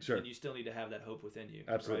stand, and you still need to have that hope within you.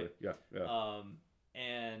 Absolutely. Right? Yeah.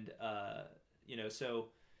 So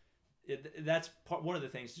that's one of the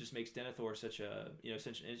things that just makes Denethor such an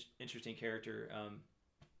interesting character.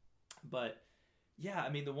 But yeah, I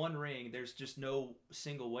mean, the One Ring, there's just no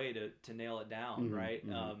single way to nail it down, right?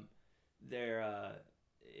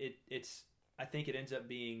 I think it ends up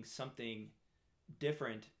being something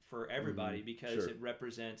different for everybody because it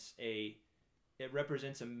represents a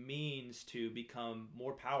means to become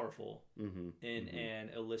more powerful in an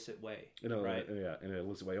illicit way, right? Yeah, in an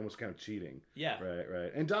illicit way, almost kind of cheating. Yeah,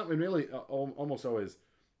 right, and really almost always,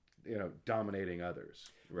 dominating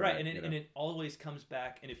others. Right, and it always comes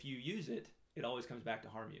back, and if you use it, it always comes back to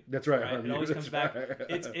harm you. That's right. It always comes back.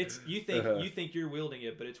 It's you think you're wielding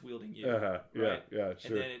it, but it's wielding you. Right? Yeah,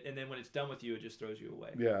 sure. And then when it's done with you, it just throws you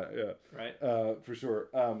away. Yeah. Right. For sure.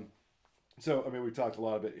 So, I mean, we talked a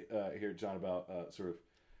lot here, John, about sort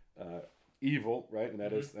of evil, right? And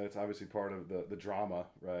that's obviously part of the drama,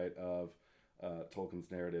 right, of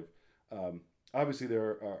Tolkien's narrative. Obviously,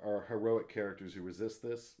 there are heroic characters who resist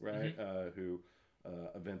this, right? Who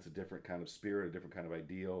evince a different kind of spirit, a different kind of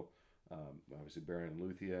ideal. Obviously, Beren and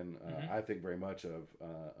Luthien. I think very much of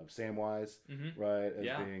Samwise, right,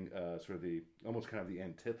 as being sort of almost kind of the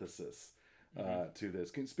antithesis to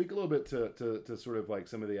this. Can you speak a little bit to sort of like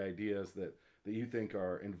some of the ideas that you think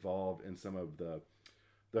are involved in some of the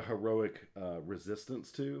heroic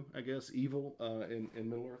resistance to, I guess, evil in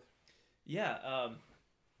Middle Earth? Yeah. I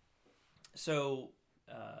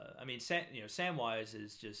mean, Samwise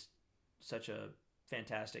is just such a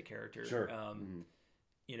fantastic character. Sure.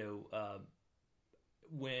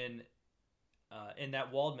 When in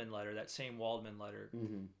that Waldman letter, that same Waldman letter,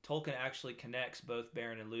 Tolkien actually connects both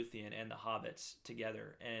Beren and Luthien and the hobbits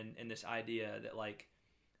together, and in this idea that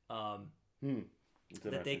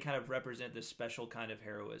that they kind of represent this special kind of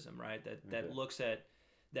heroism, right? That looks at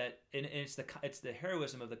that, and it's the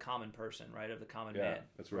heroism of the common person, right? Of the common man.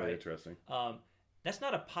 That's really interesting. That's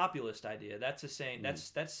not a populist idea. That's a saying.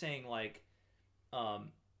 That's saying like,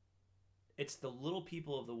 it's the little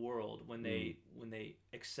people of the world when they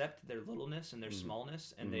accept their littleness and their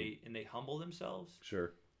smallness and they humble themselves.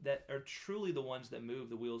 Sure. That are truly the ones that move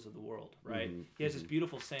the wheels of the world, right? He has this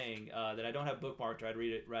beautiful saying that I don't have bookmarked, or I'd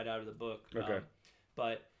read it right out of the book. Okay.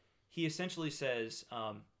 But he essentially says,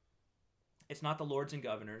 it's not the lords and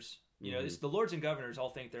governors, You know, it's the lords and governors all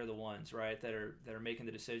think they're the ones, right, that are making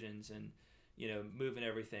the decisions and, you know, moving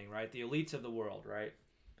everything, right? The elites of the world, right?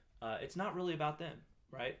 It's not really about them,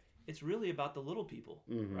 right? It's really about the little people,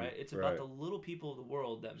 right? It's about the little people of the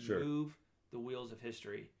world that move the wheels of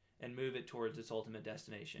history and move it towards its ultimate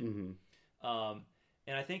destination.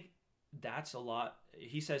 And I think that's a lot.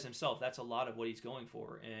 He says himself that's a lot of what he's going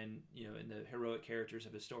for, and you know, in the heroic characters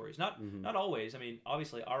of his stories. Not always. I mean,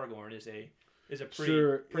 obviously, Aragorn is a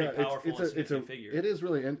pretty powerful and significant figure. It is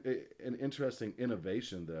really an interesting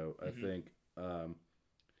innovation, though. I think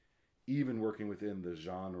even working within the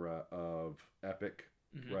genre of epic,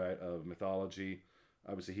 right, of mythology.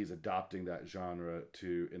 Obviously, he's adopting that genre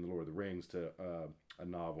in the Lord of the Rings to a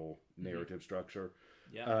novel narrative structure.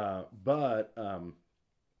 Yeah. But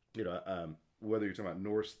you know, whether you're talking about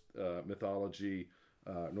Norse mythology,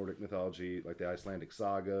 Nordic mythology, like the Icelandic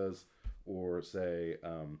sagas, or say,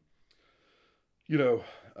 you know,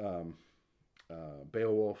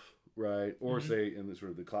 Beowulf, right? Or say in the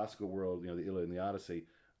sort of the classical world, you know, the Iliad and the Odyssey,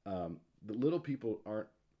 the little people aren't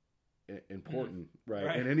important,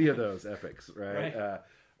 right? In any of those epics, right?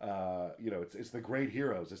 You know, it's the great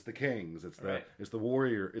heroes, it's the kings, it's the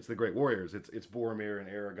warrior, it's the great warriors, it's Boromir and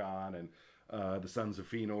Aragorn and the sons of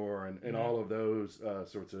Fëanor and all of those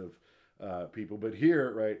sorts of people. But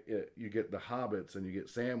here, right, you get the hobbits and you get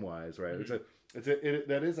Samwise, right?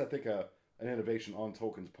 That is, I think, an innovation on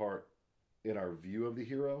Tolkien's part in our view of the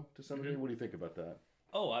hero to some degree. What do you think about that?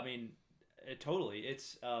 Oh, I mean, totally.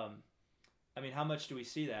 It's, I mean, how much do we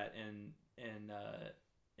see that in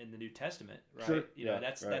the New Testament, right? Sure. You know,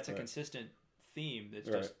 that's a consistent theme that's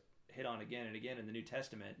just hit on again and again in the New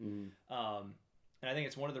Testament. And I think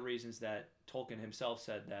it's one of the reasons that Tolkien himself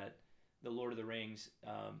said that the Lord of the Rings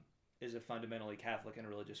is a fundamentally Catholic and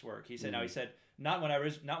religious work. He said, now he said not when I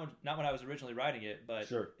was originally writing it,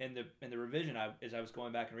 but in the revision, as I was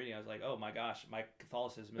going back and reading, I was like, oh my gosh, my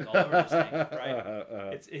Catholicism is all over this thing, right?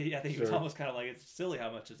 I think it was almost kind of like it's silly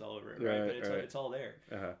how much is all over it, right? But it's all there.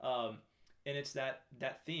 And it's that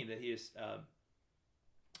theme that he is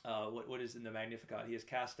what is in the Magnificat? He has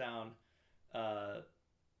cast down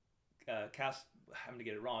I'm gonna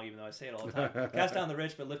get it wrong, even though I say it all the time. Cast down the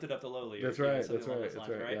rich, but lifted up the lowly. That's right. That's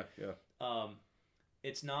right. Yeah.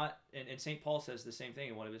 It's not, and St. Paul says the same thing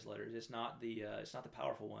in one of his letters. It's not the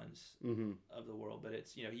powerful ones of the world, but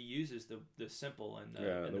it's, you know, he uses the simple and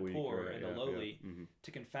the poor and the lowly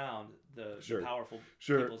to confound the powerful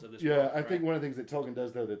peoples of this world. Yeah, I think one of the things that Tolkien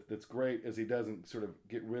does though that's great is he doesn't sort of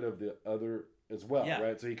get rid of the other as well,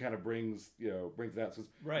 right? So he kind of brings that out, so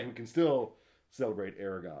we can still celebrate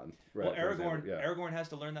Aragorn, right? Well, Aragorn has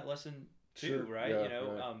to learn that lesson too, right? Yeah, you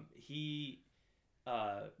know,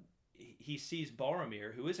 he sees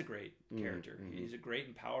Boromir, who is a great character. He's a great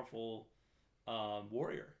and powerful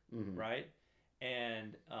warrior, right?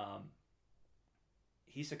 And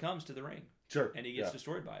he succumbs to the ring, and he gets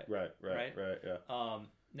destroyed by it, right. Yeah.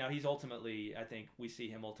 Now he's ultimately, I think we see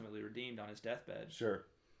him ultimately redeemed on his deathbed.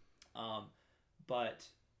 But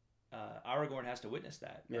Aragorn has to witness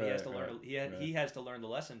that, and he has to learn. He has to learn the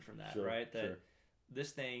lesson from that, right? That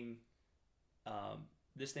this thing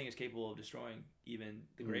is capable of destroying even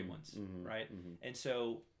the great ones, right? And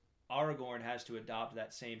so Aragorn has to adopt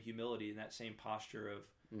that same humility and that same posture of,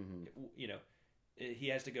 you know, he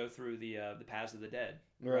has to go through the paths of the dead,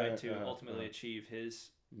 right, to ultimately achieve his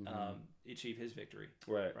victory,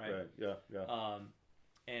 right. Yeah.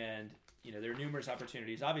 And you know, there are numerous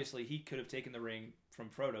opportunities. Obviously, he could have taken the ring from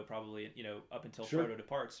Frodo, probably, you know, up until Frodo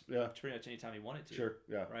departs. Pretty much anytime he wanted to.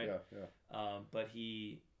 Right. But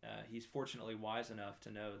he's fortunately wise enough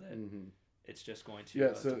to know that it's just going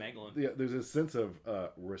to mangle him. Yeah, there's a sense of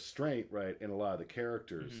restraint, right, in a lot of the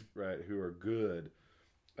characters, right, who are good.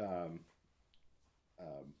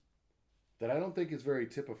 That I don't think is very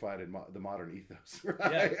typified in the modern ethos,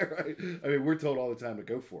 right? Right? I mean, we're told all the time to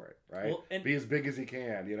go for it, right? Well, be as big as you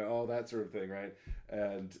can, you know, all that sort of thing, right?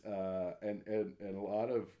 And a lot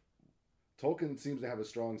of Tolkien seems to have a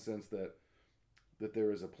strong sense that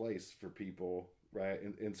there is a place for people, right,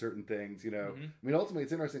 in certain things, you know. I mean, ultimately,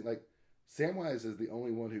 it's interesting. Like, Samwise is the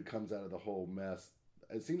only one who comes out of the whole mess.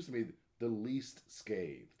 It seems to me the least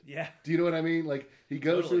scathed. Yeah. Do you know what I mean? Like, he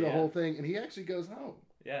goes through the whole thing, and he actually goes home.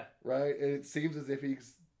 Yeah. Right? And it seems as if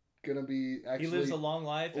he's going to be actually... He lives a long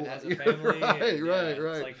life and has a family. Right.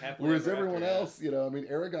 It's like whereas everyone else, you know, I mean,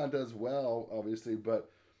 Aragorn does well, obviously,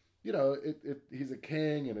 but, you know, he's a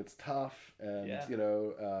king and it's tough. And, you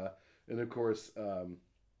know, and of course,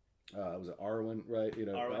 was it Arwen, right? You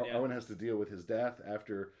know, Arwen has to deal with his death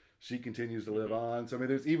after she continues to live on. So, I mean,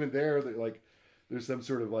 there's even there, that, like, there's some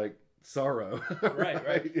sort of, like, sorrow.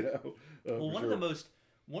 Right. You know? Well, one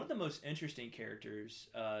one of the most interesting characters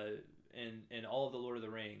in all of the Lord of the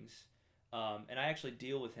Rings, and I actually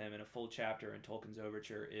deal with him in a full chapter in Tolkien's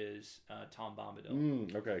Overture, is Tom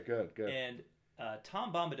Bombadil. Okay, good. And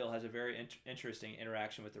Tom Bombadil has a very interesting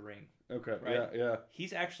interaction with the ring. Okay, right? yeah.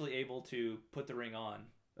 He's actually able to put the ring on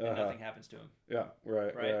and nothing happens to him. Yeah,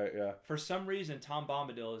 right, yeah. For some reason, Tom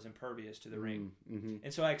Bombadil is impervious to the ring. Mm-hmm.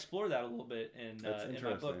 And so I explore that a little bit in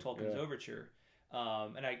my book, Tolkien's Overture.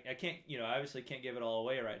 And I can't, I obviously can't give it all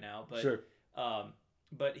away right now, but sure.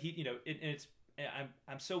 But he,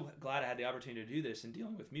 I'm so glad I had the opportunity to do this in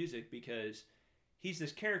dealing with music, because he's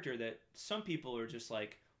this character that some people are just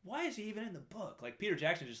like, why is he even in the book? Like Peter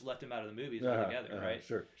Jackson just left him out of the movies altogether, right?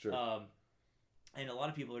 Sure. And a lot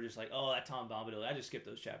of people are just like, oh, that Tom Bombadil, I just skipped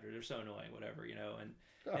those chapters. They're so annoying, whatever,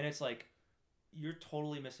 And it's like, you're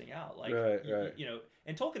totally missing out. Like, right.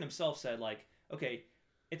 And Tolkien himself said, like, okay,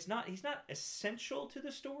 he's not essential to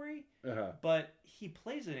the story, but he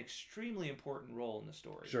plays an extremely important role in the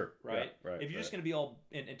story. Sure. Right? Yeah, right. If you're just going to be all,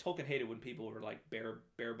 and Tolkien hated when people were like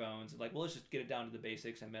bare bones, and like, well, let's just get it down to the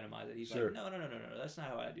basics and minimize it. He's like, no, that's not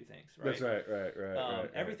how I do things. Right? That's right.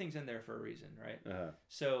 Everything's in there for a reason, right?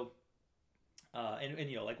 So, and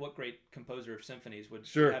like what great composer of symphonies would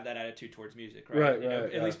have that attitude towards music, right?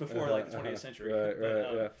 At least before like the 20th century.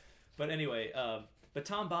 But anyway, but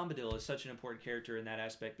Tom Bombadil is such an important character in that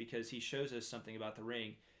aspect, because he shows us something about the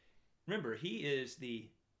ring. Remember, he is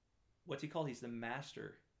what's he called? He's the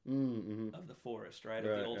master of the forest, right?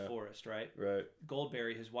 Of the old forest, right? Right.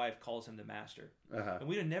 Goldberry, his wife, calls him the master. And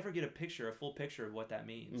we never get a full picture of what that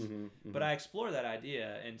means. But I explore that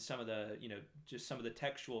idea and some of the, just some of the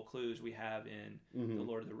textual clues we have in the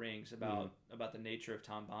Lord of the Rings about the nature of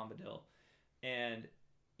Tom Bombadil. And,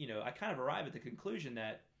 I kind of arrive at the conclusion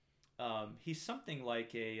that he's something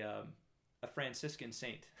like a Franciscan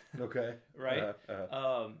saint. Okay. Right?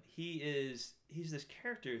 He's this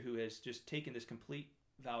character who has just taken this complete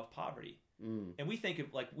vow of poverty. And we think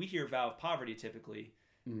of, like, we hear vow of poverty typically,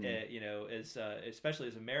 as especially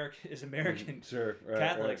as American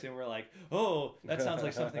Catholics, and we're like, oh, that sounds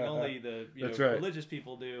like something only the religious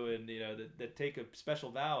people do, and that take a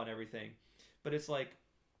special vow and everything. But it's like,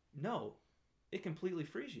 no, it completely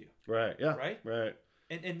frees you. Right. Yeah. Right.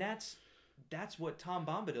 And that's what Tom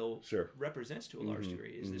Bombadil represents to a large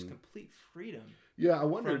degree, is this complete freedom. Yeah, I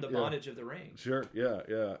wonder from the bondage of the ring. Sure. Yeah.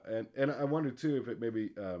 And I wonder too if it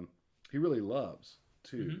maybe he really loves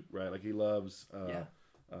too, right? Like he loves.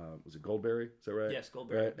 Was it Goldberry? Is that right? Yes,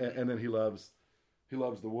 Goldberry. Right, and then he loves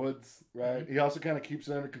the woods, right? He also kind of keeps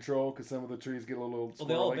it under control because some of the trees get a little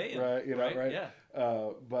they all obey him, right? Right. Yeah.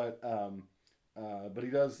 But he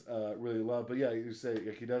does really love. But yeah, you say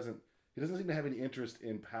like, he doesn't seem to have any interest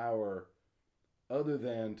in power, other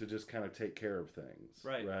than to just kind of take care of things,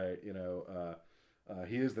 right? Right.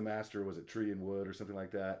 He is the master. Was it tree and wood or something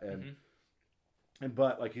like that? And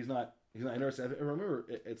but like he's not interested. I remember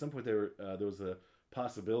at some point there was a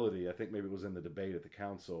possibility. I think maybe it was in the debate at the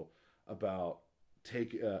council about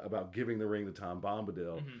giving the ring to Tom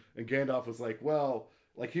Bombadil, and Gandalf was like, well,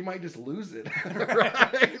 like he might just lose it.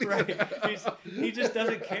 Right. He just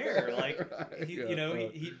doesn't care. Like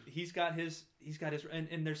he's got his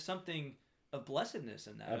and there's something of blessedness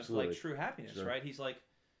in that. Absolutely. Of like true happiness, right? He's like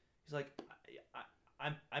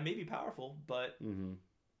I may be powerful, but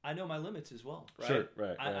I know my limits as well, right? Sure,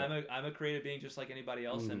 right. I'm a creative being just like anybody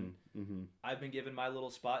else, and I've been given my little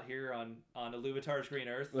spot here on Iluvatar's green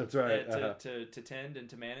earth. That's right. To tend and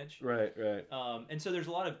to manage. Right. And so there's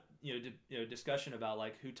a lot of discussion about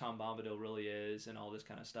like who Tom Bombadil really is and all this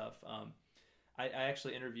kind of stuff. I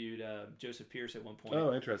actually interviewed Joseph Pierce at one point.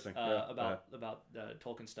 Oh, interesting. About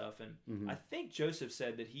Tolkien stuff, and I think Joseph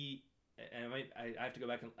said that he. And I have to go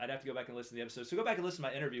back and I'd have to go back and listen to the episode. So go back and listen to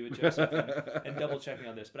my interview with Joseph and double checking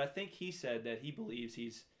on this. But I think he said that he believes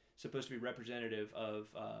he's supposed to be representative of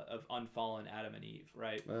unfallen Adam and Eve,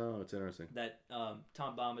 right? Oh, that's interesting. That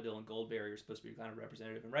Tom Bombadil and Goldberry are supposed to be kind of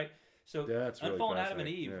representative, and right. So that's really unfallen Adam and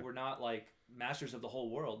Eve were not like masters of the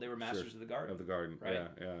whole world; they were masters of the garden. Of the garden, right?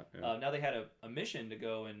 Yeah. Now they had a mission to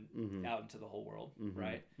go and out into the whole world,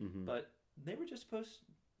 right? But they were just supposed.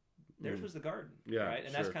 Theirs was the garden, right?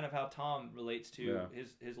 And that's kind of how Tom relates to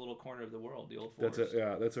his little corner of the world, the old forest.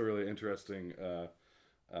 That's a really interesting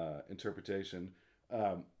interpretation.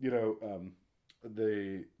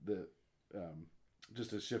 Just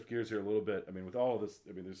to shift gears here a little bit. I mean, with all of this,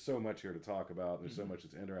 I mean, there's so much here to talk about. There's so much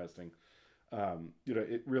that's interesting.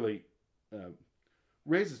 It really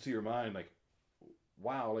raises to your mind, like,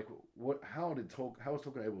 wow, like how was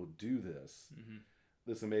Tolkien able to do this?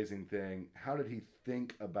 This amazing thing. How did he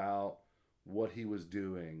think about what he was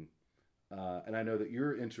doing? And I know that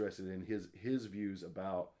you're interested in his views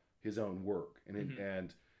about his own work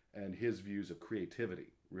and his views of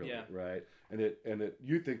creativity, really, right? And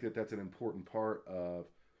you think that that's an important part of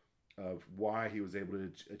why he was able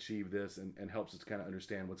to achieve this, and helps us to kind of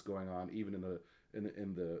understand what's going on even in the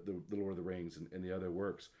Lord of the Rings and the other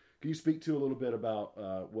works. Can you speak to a little bit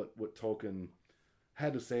about what Tolkien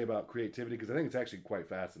had to say about creativity? Because I think it's actually quite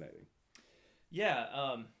fascinating.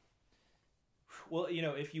 Yeah. Well,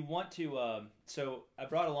 if you want to, so I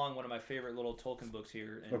brought along one of my favorite little Tolkien books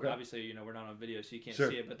here, and obviously, we're not on video, so you can't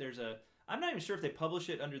see it, but I'm not even sure if they publish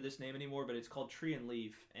it under this name anymore, but it's called Tree and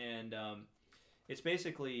Leaf, and it's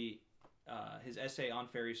basically his essay on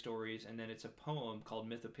fairy stories, and then it's a poem called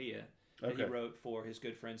Mythopoeia that he wrote for his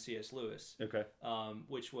good friend C.S. Lewis,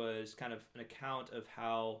 which was kind of an account of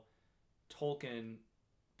how Tolkien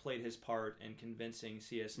played his part in convincing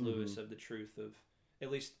C.S. Lewis of the truth of, at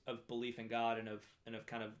least of belief in God and of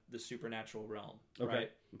kind of the supernatural realm, right?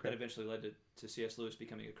 That eventually led to C.S. Lewis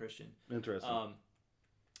becoming a Christian. Interesting.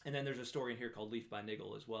 And then there's a story in here called Leaf by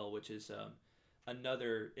Niggle as well, which is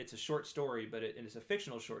it's a short story, but it's a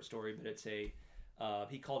fictional short story, but it's he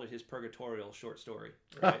called it his purgatorial short story,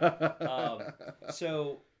 right?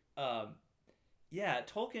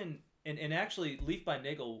 Tolkien, and actually Leaf by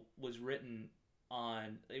Niggle was written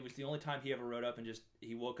it was the only time he ever wrote up, and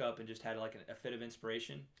he woke up and just had like a fit of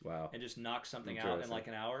inspiration. Wow. And just knocked something out in like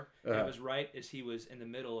an hour. And it was right as he was in the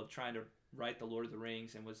middle of trying to write The Lord of the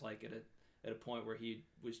Rings, and was like at a point where he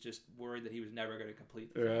was just worried that he was never going to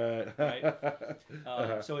complete the thing,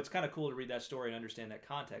 right? So it's kind of cool to read that story and understand that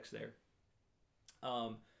context there.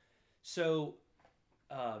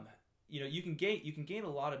 You can gain a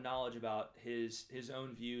lot of knowledge about his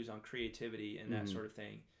own views on creativity and that sort of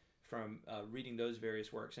thing from reading those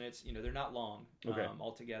various works, and it's they're not long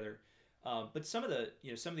altogether, but some of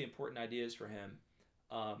the important ideas for him,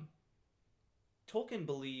 Tolkien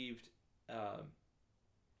believed that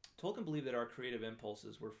our creative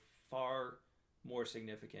impulses were far more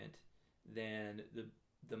significant than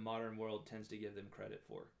the modern world tends to give them credit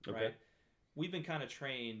for. Right? We've been kind of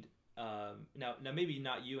trained. Now maybe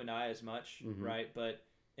not you and I as much, right? But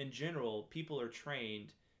in general, people are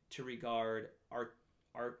trained to regard our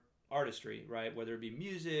artistry, right? Whether it be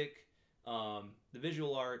music, the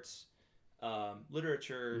visual arts,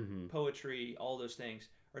 literature, poetry, all those things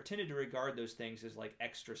are tended to regard those things as like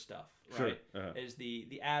extra stuff, right? As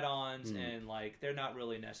the add-ons, and like they're not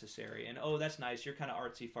really necessary. And that's nice. You're kind of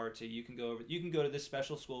artsy fartsy. You can go to this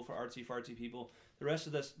special school for artsy fartsy people. The rest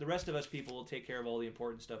of us people will take care of all the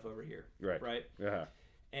important stuff over here, right? Yeah.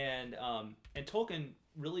 And Tolkien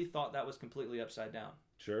really thought that was completely upside down.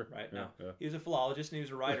 Sure. Right now, he was a philologist and he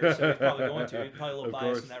was a writer, so he's probably he's probably a little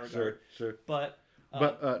biased in that regard. Sure. But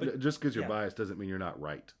just because you're biased doesn't mean you're not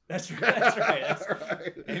right. That's right. That's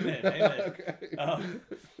right. Amen. Okay.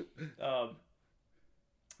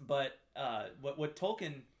 What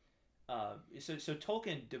Tolkien, so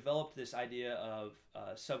Tolkien developed this idea of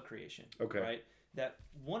subcreation. Right. That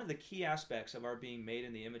one of the key aspects of our being made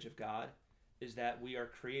in the image of God is that we are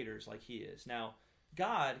creators like He is. Now,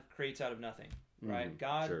 God creates out of nothing. Right?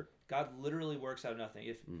 God literally works out of nothing.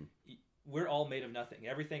 If we're all made of nothing,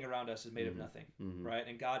 everything around us is made of nothing, right?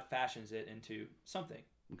 And God fashions it into something,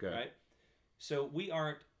 right? So we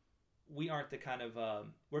aren't the kind of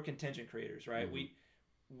we're contingent creators, right?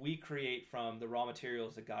 We create from the raw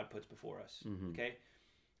materials that God puts before us. Okay.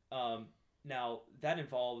 Now that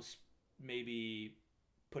involves maybe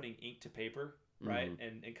putting ink to paper, right?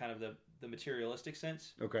 And kind of the materialistic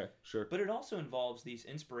sense. Okay, sure. But it also involves these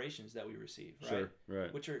inspirations that we receive, right? Sure,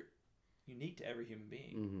 right. Which are unique to every human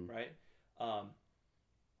being, right?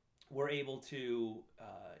 We're able to,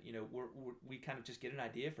 we kind of just get an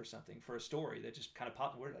idea for something, for a story that just kind of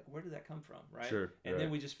popped. We're like, where did that come from, right? Sure. And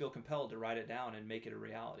then we just feel compelled to write it down and make it a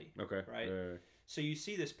reality. Okay. Right? So you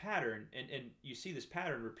see this pattern, and you see this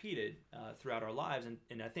pattern repeated throughout our lives,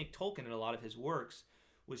 and I think Tolkien in a lot of his works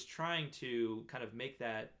was trying to kind of make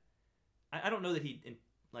that. I don't know that he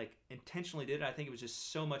intentionally did it. I think it was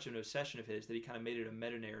just so much of an obsession of his that he kind of made it a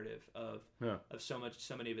meta narrative of so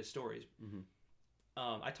many of his stories.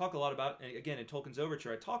 I talk a lot about, and again in Tolkien's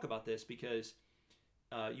Overture, I talk about this because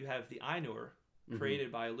you have the Ainur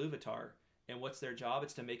created by Iluvatar, and what's their job?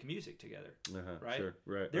 It's to make music together, right? Sure.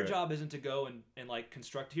 Right. Their job isn't to go and like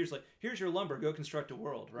construct. Here's your lumber. Go construct a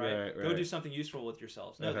world, right? Go do something useful with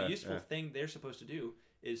yourselves. No, the useful thing they're supposed to do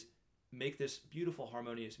is make this beautiful,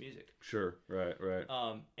 harmonious music. Sure, right.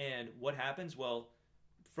 And what happens? Well,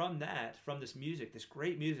 from this music, this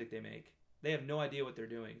great music they make, they have no idea what they're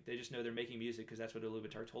doing. They just know they're making music because that's what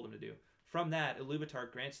Iluvatar told them to do. From that,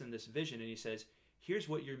 Iluvatar grants them this vision, and he says, here's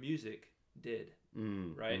what your music did,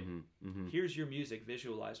 right? Here's your music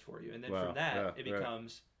visualized for you. And then from that, it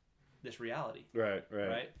becomes this reality. Right.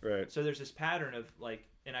 So there's this pattern of like,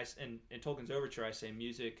 in Tolkien's Overture, I say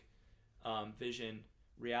music, vision,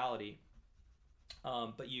 reality.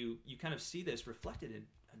 But you kind of see this reflected in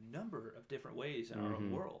a number of different ways in our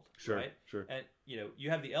own world, right? Sure. And you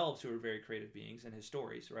have the elves, who are very creative beings and his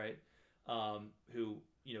stories, right? Who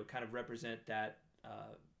kind of represent that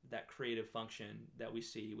creative function that we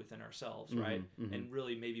see within ourselves, right? And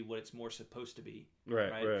really maybe what it's more supposed to be,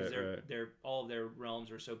 right? Because they're all of their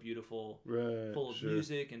realms are so beautiful, full of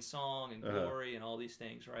music and song and glory and all these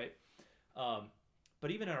things, right?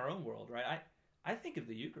 But even in our own world, right? I think of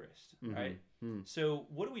the Eucharist, right? So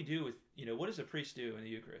what do we do with, what does a priest do in the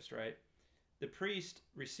Eucharist, right? The priest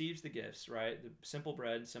receives the gifts, right? The simple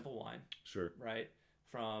bread, simple wine, sure, right?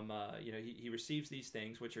 From, he receives these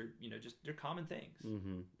things, which are, just, they're common things,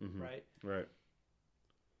 right? Right.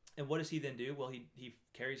 And what does he then do? Well, he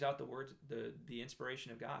carries out the words, the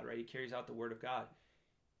inspiration of God, right? He carries out the word of God.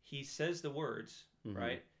 He says the words,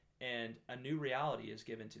 right? And a new reality is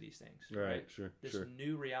given to these things, right? Sure. This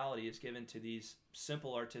new reality is given to these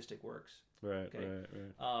simple artistic works. Right.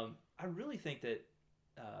 I really think that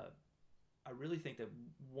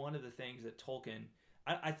one of the things that Tolkien,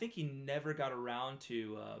 I think he never got around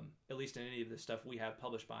to, at least in any of the stuff we have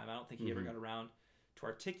published by him, I don't think he ever got around to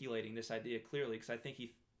articulating this idea clearly, because I think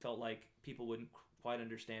he felt like people wouldn't quite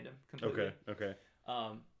understand him completely. Okay.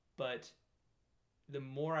 But the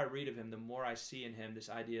more I read of him, the more I see in him this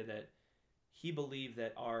idea that he believed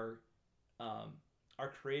that our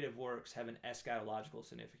creative works have an eschatological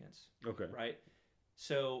significance. Okay. Right?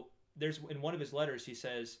 So there's, in one of his letters, he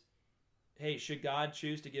says, hey, should God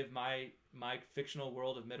choose to give my fictional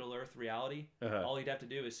world of Middle-earth reality, all he'd have to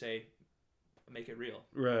do is say, make it real.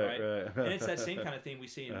 Right. And it's that same kind of theme we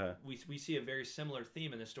see in, we see a very similar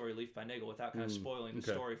theme in the story Leaf by Niggle, without kind of spoiling the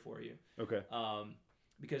story for you. Okay.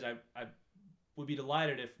 Because I would be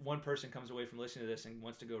delighted if one person comes away from listening to this and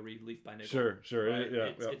wants to go read Leaf by Niggle. Sure. Right?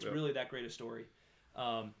 It's really that great a story.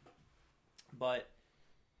 But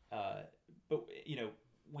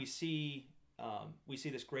we see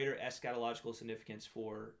this greater eschatological significance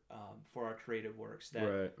for our creative works,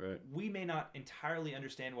 that we may not entirely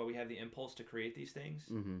understand why we have the impulse to create these things,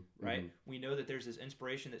 right? We know that there's this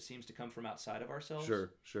inspiration that seems to come from outside of ourselves.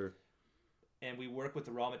 Sure. And we work with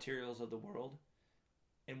the raw materials of the world.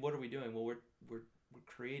 And what are we doing? Well, we're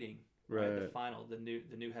creating the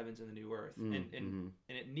new heavens and the new earth, and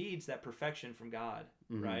it needs that perfection from God,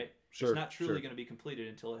 right? It's not truly going to be completed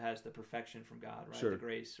until it has the perfection from God, right? The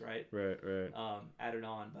grace, right? Added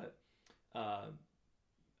on,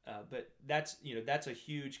 but that's a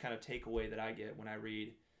huge kind of takeaway that I get when I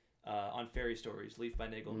read on fairy stories, Leaf by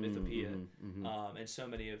Niggle, Mythopoeia, and so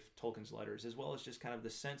many of Tolkien's letters, as well as just kind of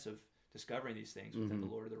the sense of discovering these things within the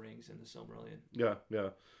Lord of the Rings and the Silmarillion. Yeah.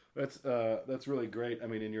 That's really great. I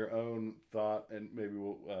mean, in your own thought, and maybe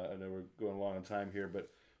we'll, I know we're going along on time here, but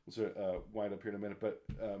we'll sort of wind up here in a minute. But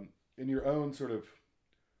in your own sort of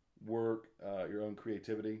work, your own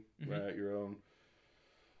creativity, right? Your own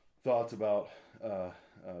thoughts about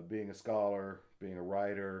being a scholar, being a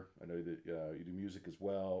writer. I know that you do music as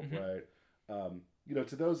well, right?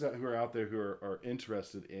 To those who are out there who are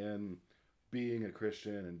interested in being a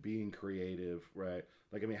Christian and being creative, right?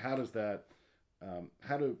 Like, I mean, how does that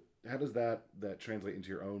translate into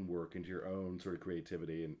your own work, into your own sort of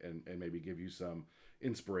creativity, and maybe give you some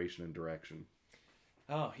inspiration and direction?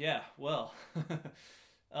 Oh yeah, well,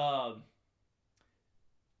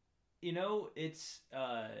 it's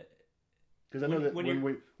because I know that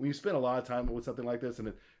when you spend a lot of time with something like this,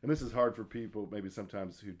 and this is hard for people maybe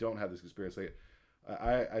sometimes who don't have this experience. Like,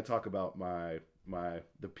 I talk about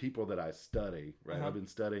the people that I study, right? I've been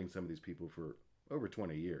studying some of these people for over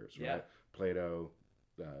 20 years, right? Yeah. Plato,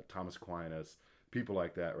 Thomas Aquinas, people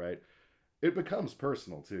like that, right? It becomes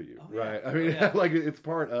personal to you, right? I mean, like, it's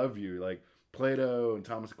part of you. Like Plato and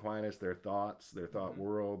Thomas Aquinas, their thoughts, their thought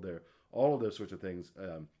world, all of those sorts of things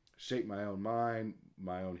shape my own mind,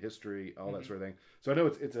 my own history, all that sort of thing. So I know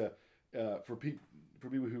it's a for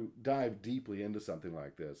people who dive deeply into something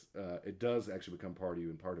like this, it does actually become part of you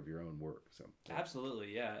and part of your own work. So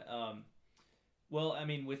absolutely, yeah. Well, I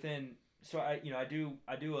mean,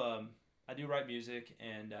 I do write music,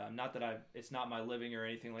 and not that it's not my living or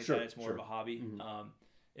anything like that. It's more of a hobby.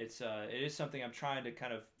 It is something I'm trying to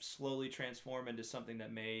kind of slowly transform into something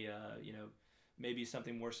that may maybe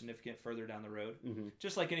something more significant further down the road,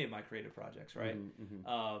 just like any of my creative projects, right?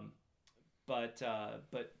 But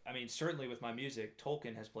I mean, certainly with my music,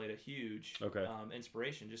 Tolkien has played a huge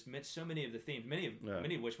inspiration. Just so many of the themes, many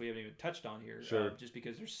of which we haven't even touched on here, just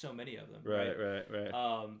because there's so many of them. Right.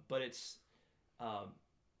 But it's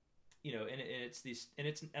you know, and it's these,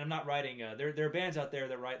 and I'm not writing. There are bands out there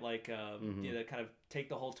that write like, you know, that kind of take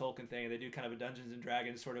the whole Tolkien thing and they do kind of a Dungeons and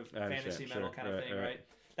Dragons sort of fantasy metal kind of thing, right?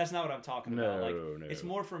 That's not what I'm talking about. Like, it's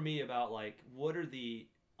more for me about like what are the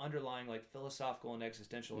underlying like philosophical and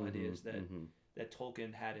existential ideas that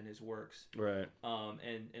Tolkien had in his works, right?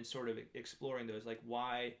 And sort of exploring those, like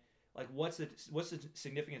why, like what's the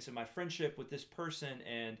significance of my friendship with this person,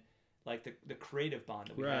 and like the creative bond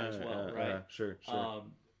that we have as well, right? Sure.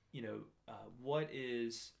 You know, what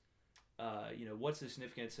is, you know, what's the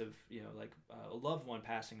significance of, you know, like a loved one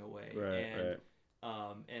passing away,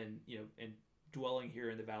 and you know, and dwelling here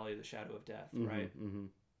in the valley of the shadow of death, right?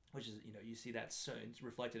 Which is, you know, you see that it's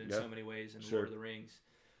reflected in so many ways in Lord of the Rings.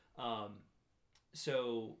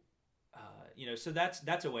 So, you know, so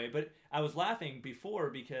that's a way. But I was laughing before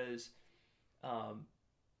because,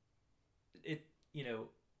 it, you know,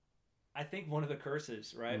 I think one of the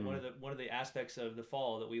curses, right? One of the aspects of the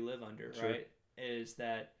fall that we live under, right, is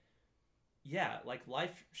that, yeah, like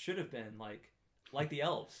life should have been like the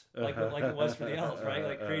elves, like it was for the elves, right?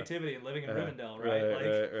 Like creativity and living in Rivendell, right?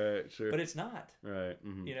 Like, sure. But it's not, right?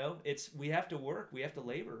 You know, we have to work, we have to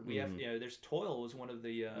labor, we have, you know, there's toil was one of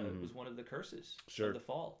the curses of the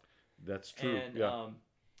fall. That's true. And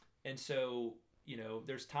and so, you know,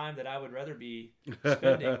 there's time that I would rather be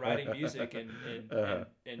spending writing music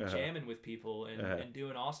and jamming with people and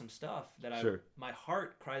doing awesome stuff that my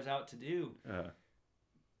heart cries out to do.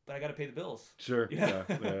 But I got to pay the bills. Sure. You know?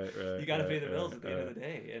 You got to pay the bills at the end of the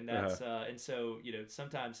day, and that's and so, you know,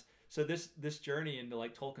 sometimes, so this journey into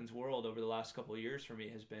like Tolkien's world over the last couple of years for me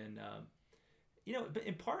has been, you know,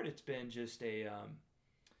 in part it's been just a,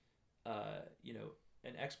 you know,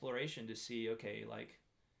 an exploration to see, okay, like,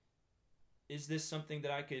 is this something that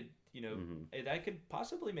I could, you know, that I could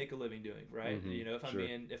possibly make a living doing, right? You know,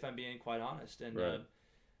 if I'm being quite honest, and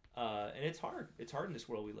and it's hard in this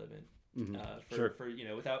world we live in. For you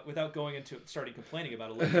know, without going into starting complaining about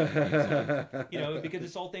a living, you know, because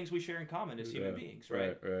it's all things we share in common as human beings,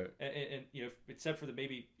 right? And you know, except for the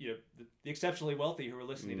maybe, you know, the exceptionally wealthy who are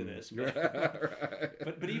listening to this,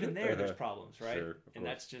 but even there's problems, right? And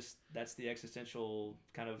that's the existential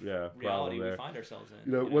kind of reality we find ourselves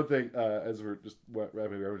in. You know, one thing as we're just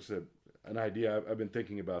wrapping up, just an idea. I've been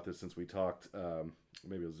thinking about this since we talked.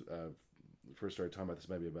 Maybe it was first started talking about this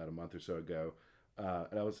maybe about a month or so ago.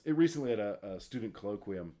 And I was recently at a student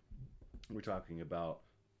colloquium. We're talking about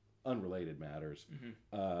unrelated matters,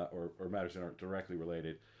 or matters that aren't directly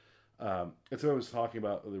related. And so I was talking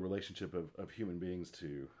about the relationship of human beings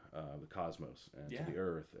to the cosmos and to the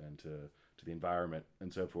earth and to the environment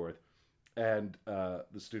and so forth. And the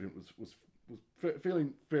student was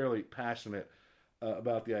feeling fairly passionate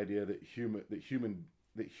about the idea that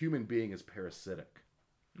human being is parasitic.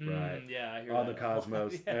 Right. I hear on that. the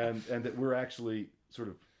cosmos, and that we're actually sort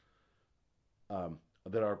of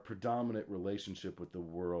that our predominant relationship with the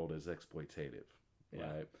world is exploitative.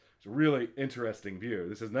 Right. It's a really interesting view.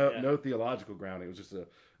 This is no theological grounding. It was just a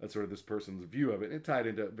sort of this person's view of it. It tied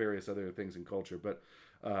into various other things in culture, but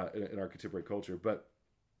in our contemporary culture. But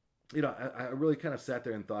you know, I really kind of sat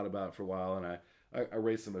there and thought about it for a while, and I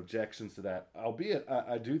raised some objections to that. Albeit,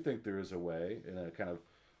 I do think there is a way, in a kind of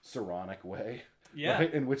Saronic way.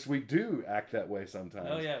 Right? In which we do act that way sometimes.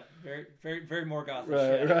 Oh yeah, very, very, very more Gothic.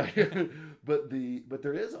 Right. But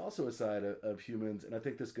there is also a side of humans, and I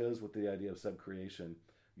think this goes with the idea of subcreation.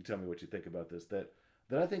 You tell me what you think about this. That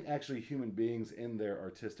I think actually human beings in their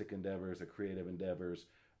artistic endeavors, their creative endeavors,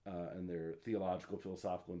 and their theological,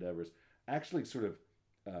 philosophical endeavors, actually sort of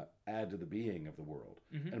add to the being of the world.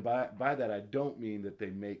 And by that I don't mean that they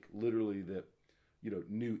make literally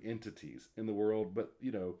new entities in the world, but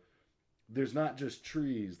there's not just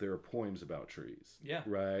trees, there are poems about trees. Yeah.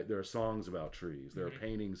 Right? There are songs about trees. There are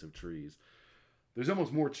paintings of trees. There's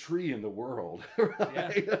almost more tree in the world,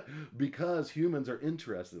 right? Yeah. Because humans are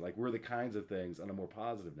interested. Like, we're the kinds of things, on a more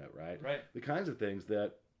positive note, right? Right. The kinds of things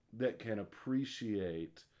that can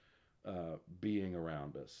appreciate being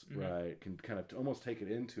around us, right? Can kind of almost take it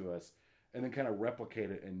into us and then kind of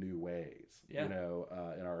replicate it in new ways, in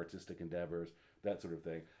our artistic endeavors. That sort of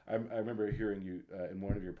thing. I remember hearing you in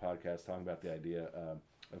one of your podcasts talking about the idea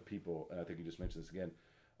of people, and I think you just mentioned this again,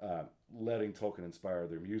 letting Tolkien inspire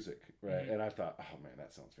their music, right? And I thought, oh man,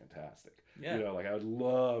 that sounds fantastic. Yeah. Like I would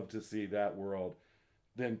love to see that world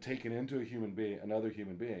then taken into another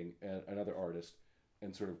human being, and another artist,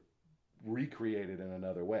 and sort of recreated in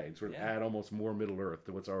another way, and sort of add almost more Middle Earth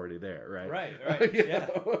to what's already there, right? Right. Yeah.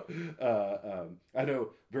 I know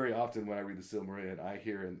very often when I read the Silmarillion, I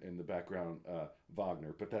hear in the background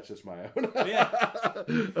Wagner, but that's just my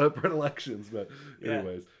own predilections. But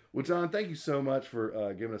anyways, Well, John, thank you so much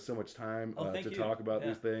for giving us so much time to talk about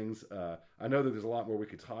these things. I know that there's a lot more we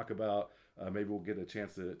could talk about. Maybe we'll get a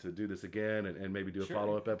chance to do this again and maybe do a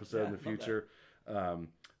follow-up episode in the future.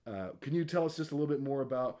 Can you tell us just a little bit more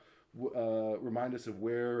about, remind us of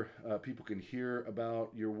where people can hear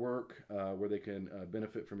about your work, where they can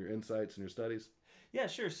benefit from your insights and your studies? Yeah,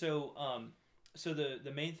 sure. So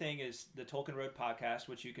the main thing is the Tolkien Road podcast,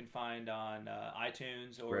 which you can find on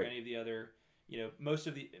iTunes or any of the other, most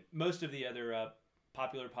of the other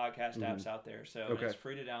popular podcast apps out there. So it's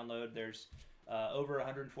free to download. There's over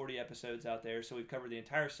 140 episodes out there. So we've covered the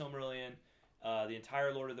entire Silmarillion, the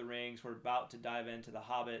entire Lord of the Rings. We're about to dive into The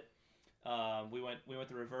Hobbit. We went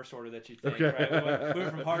the reverse order that you think, right? We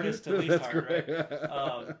went from hardest to least hard,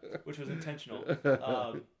 right? Which was intentional.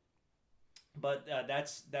 But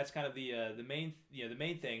that's kind of the main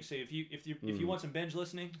thing. So if you want some binge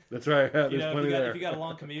listening, that's right. There's plenty there. If you got a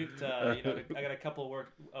long commute, I got a couple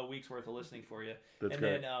of weeks worth of listening for you. That's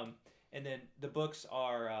great. And then the books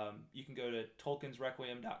are you can go to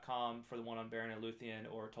tolkiensrequiem.com for the one on Beren and Luthien,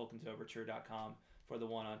 or tolkiensoverture.com for the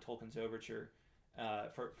one on Tolkien's Overture,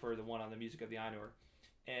 for the one on the music of the Ainur.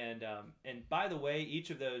 And by the way, each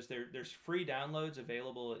of those there's free downloads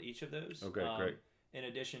available at each of those. Okay, great. In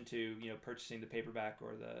addition to purchasing the paperback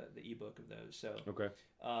or the ebook of those. So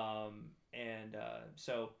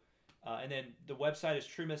and then the website is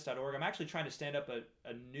truemist.org. I'm actually trying to stand up a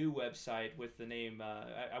new website with the name.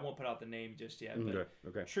 I won't put out the name just yet, but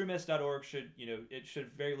truemist.org should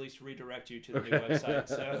at very least redirect you to the new website.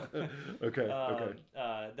 So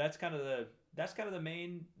that's kind of the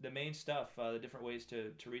main stuff. The different ways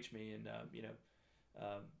to reach me, and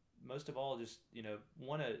most of all,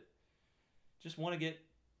 just want to get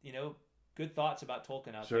good thoughts about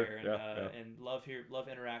Tolkien out there, and love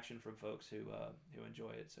interaction from folks who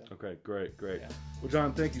enjoy it. So great. Yeah. Well,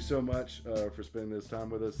 John, thank you so much for spending this time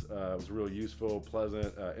with us. It was a real useful,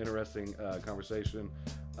 pleasant, interesting conversation.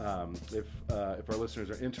 If our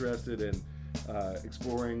listeners are interested in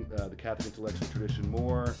exploring the Catholic intellectual tradition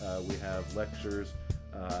more, we have lectures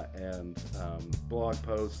and blog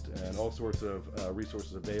posts and all sorts of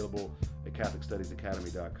resources available at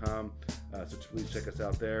CatholicStudiesAcademy.com. So please check us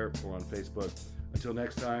out there or on Facebook. Until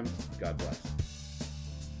next time, God bless.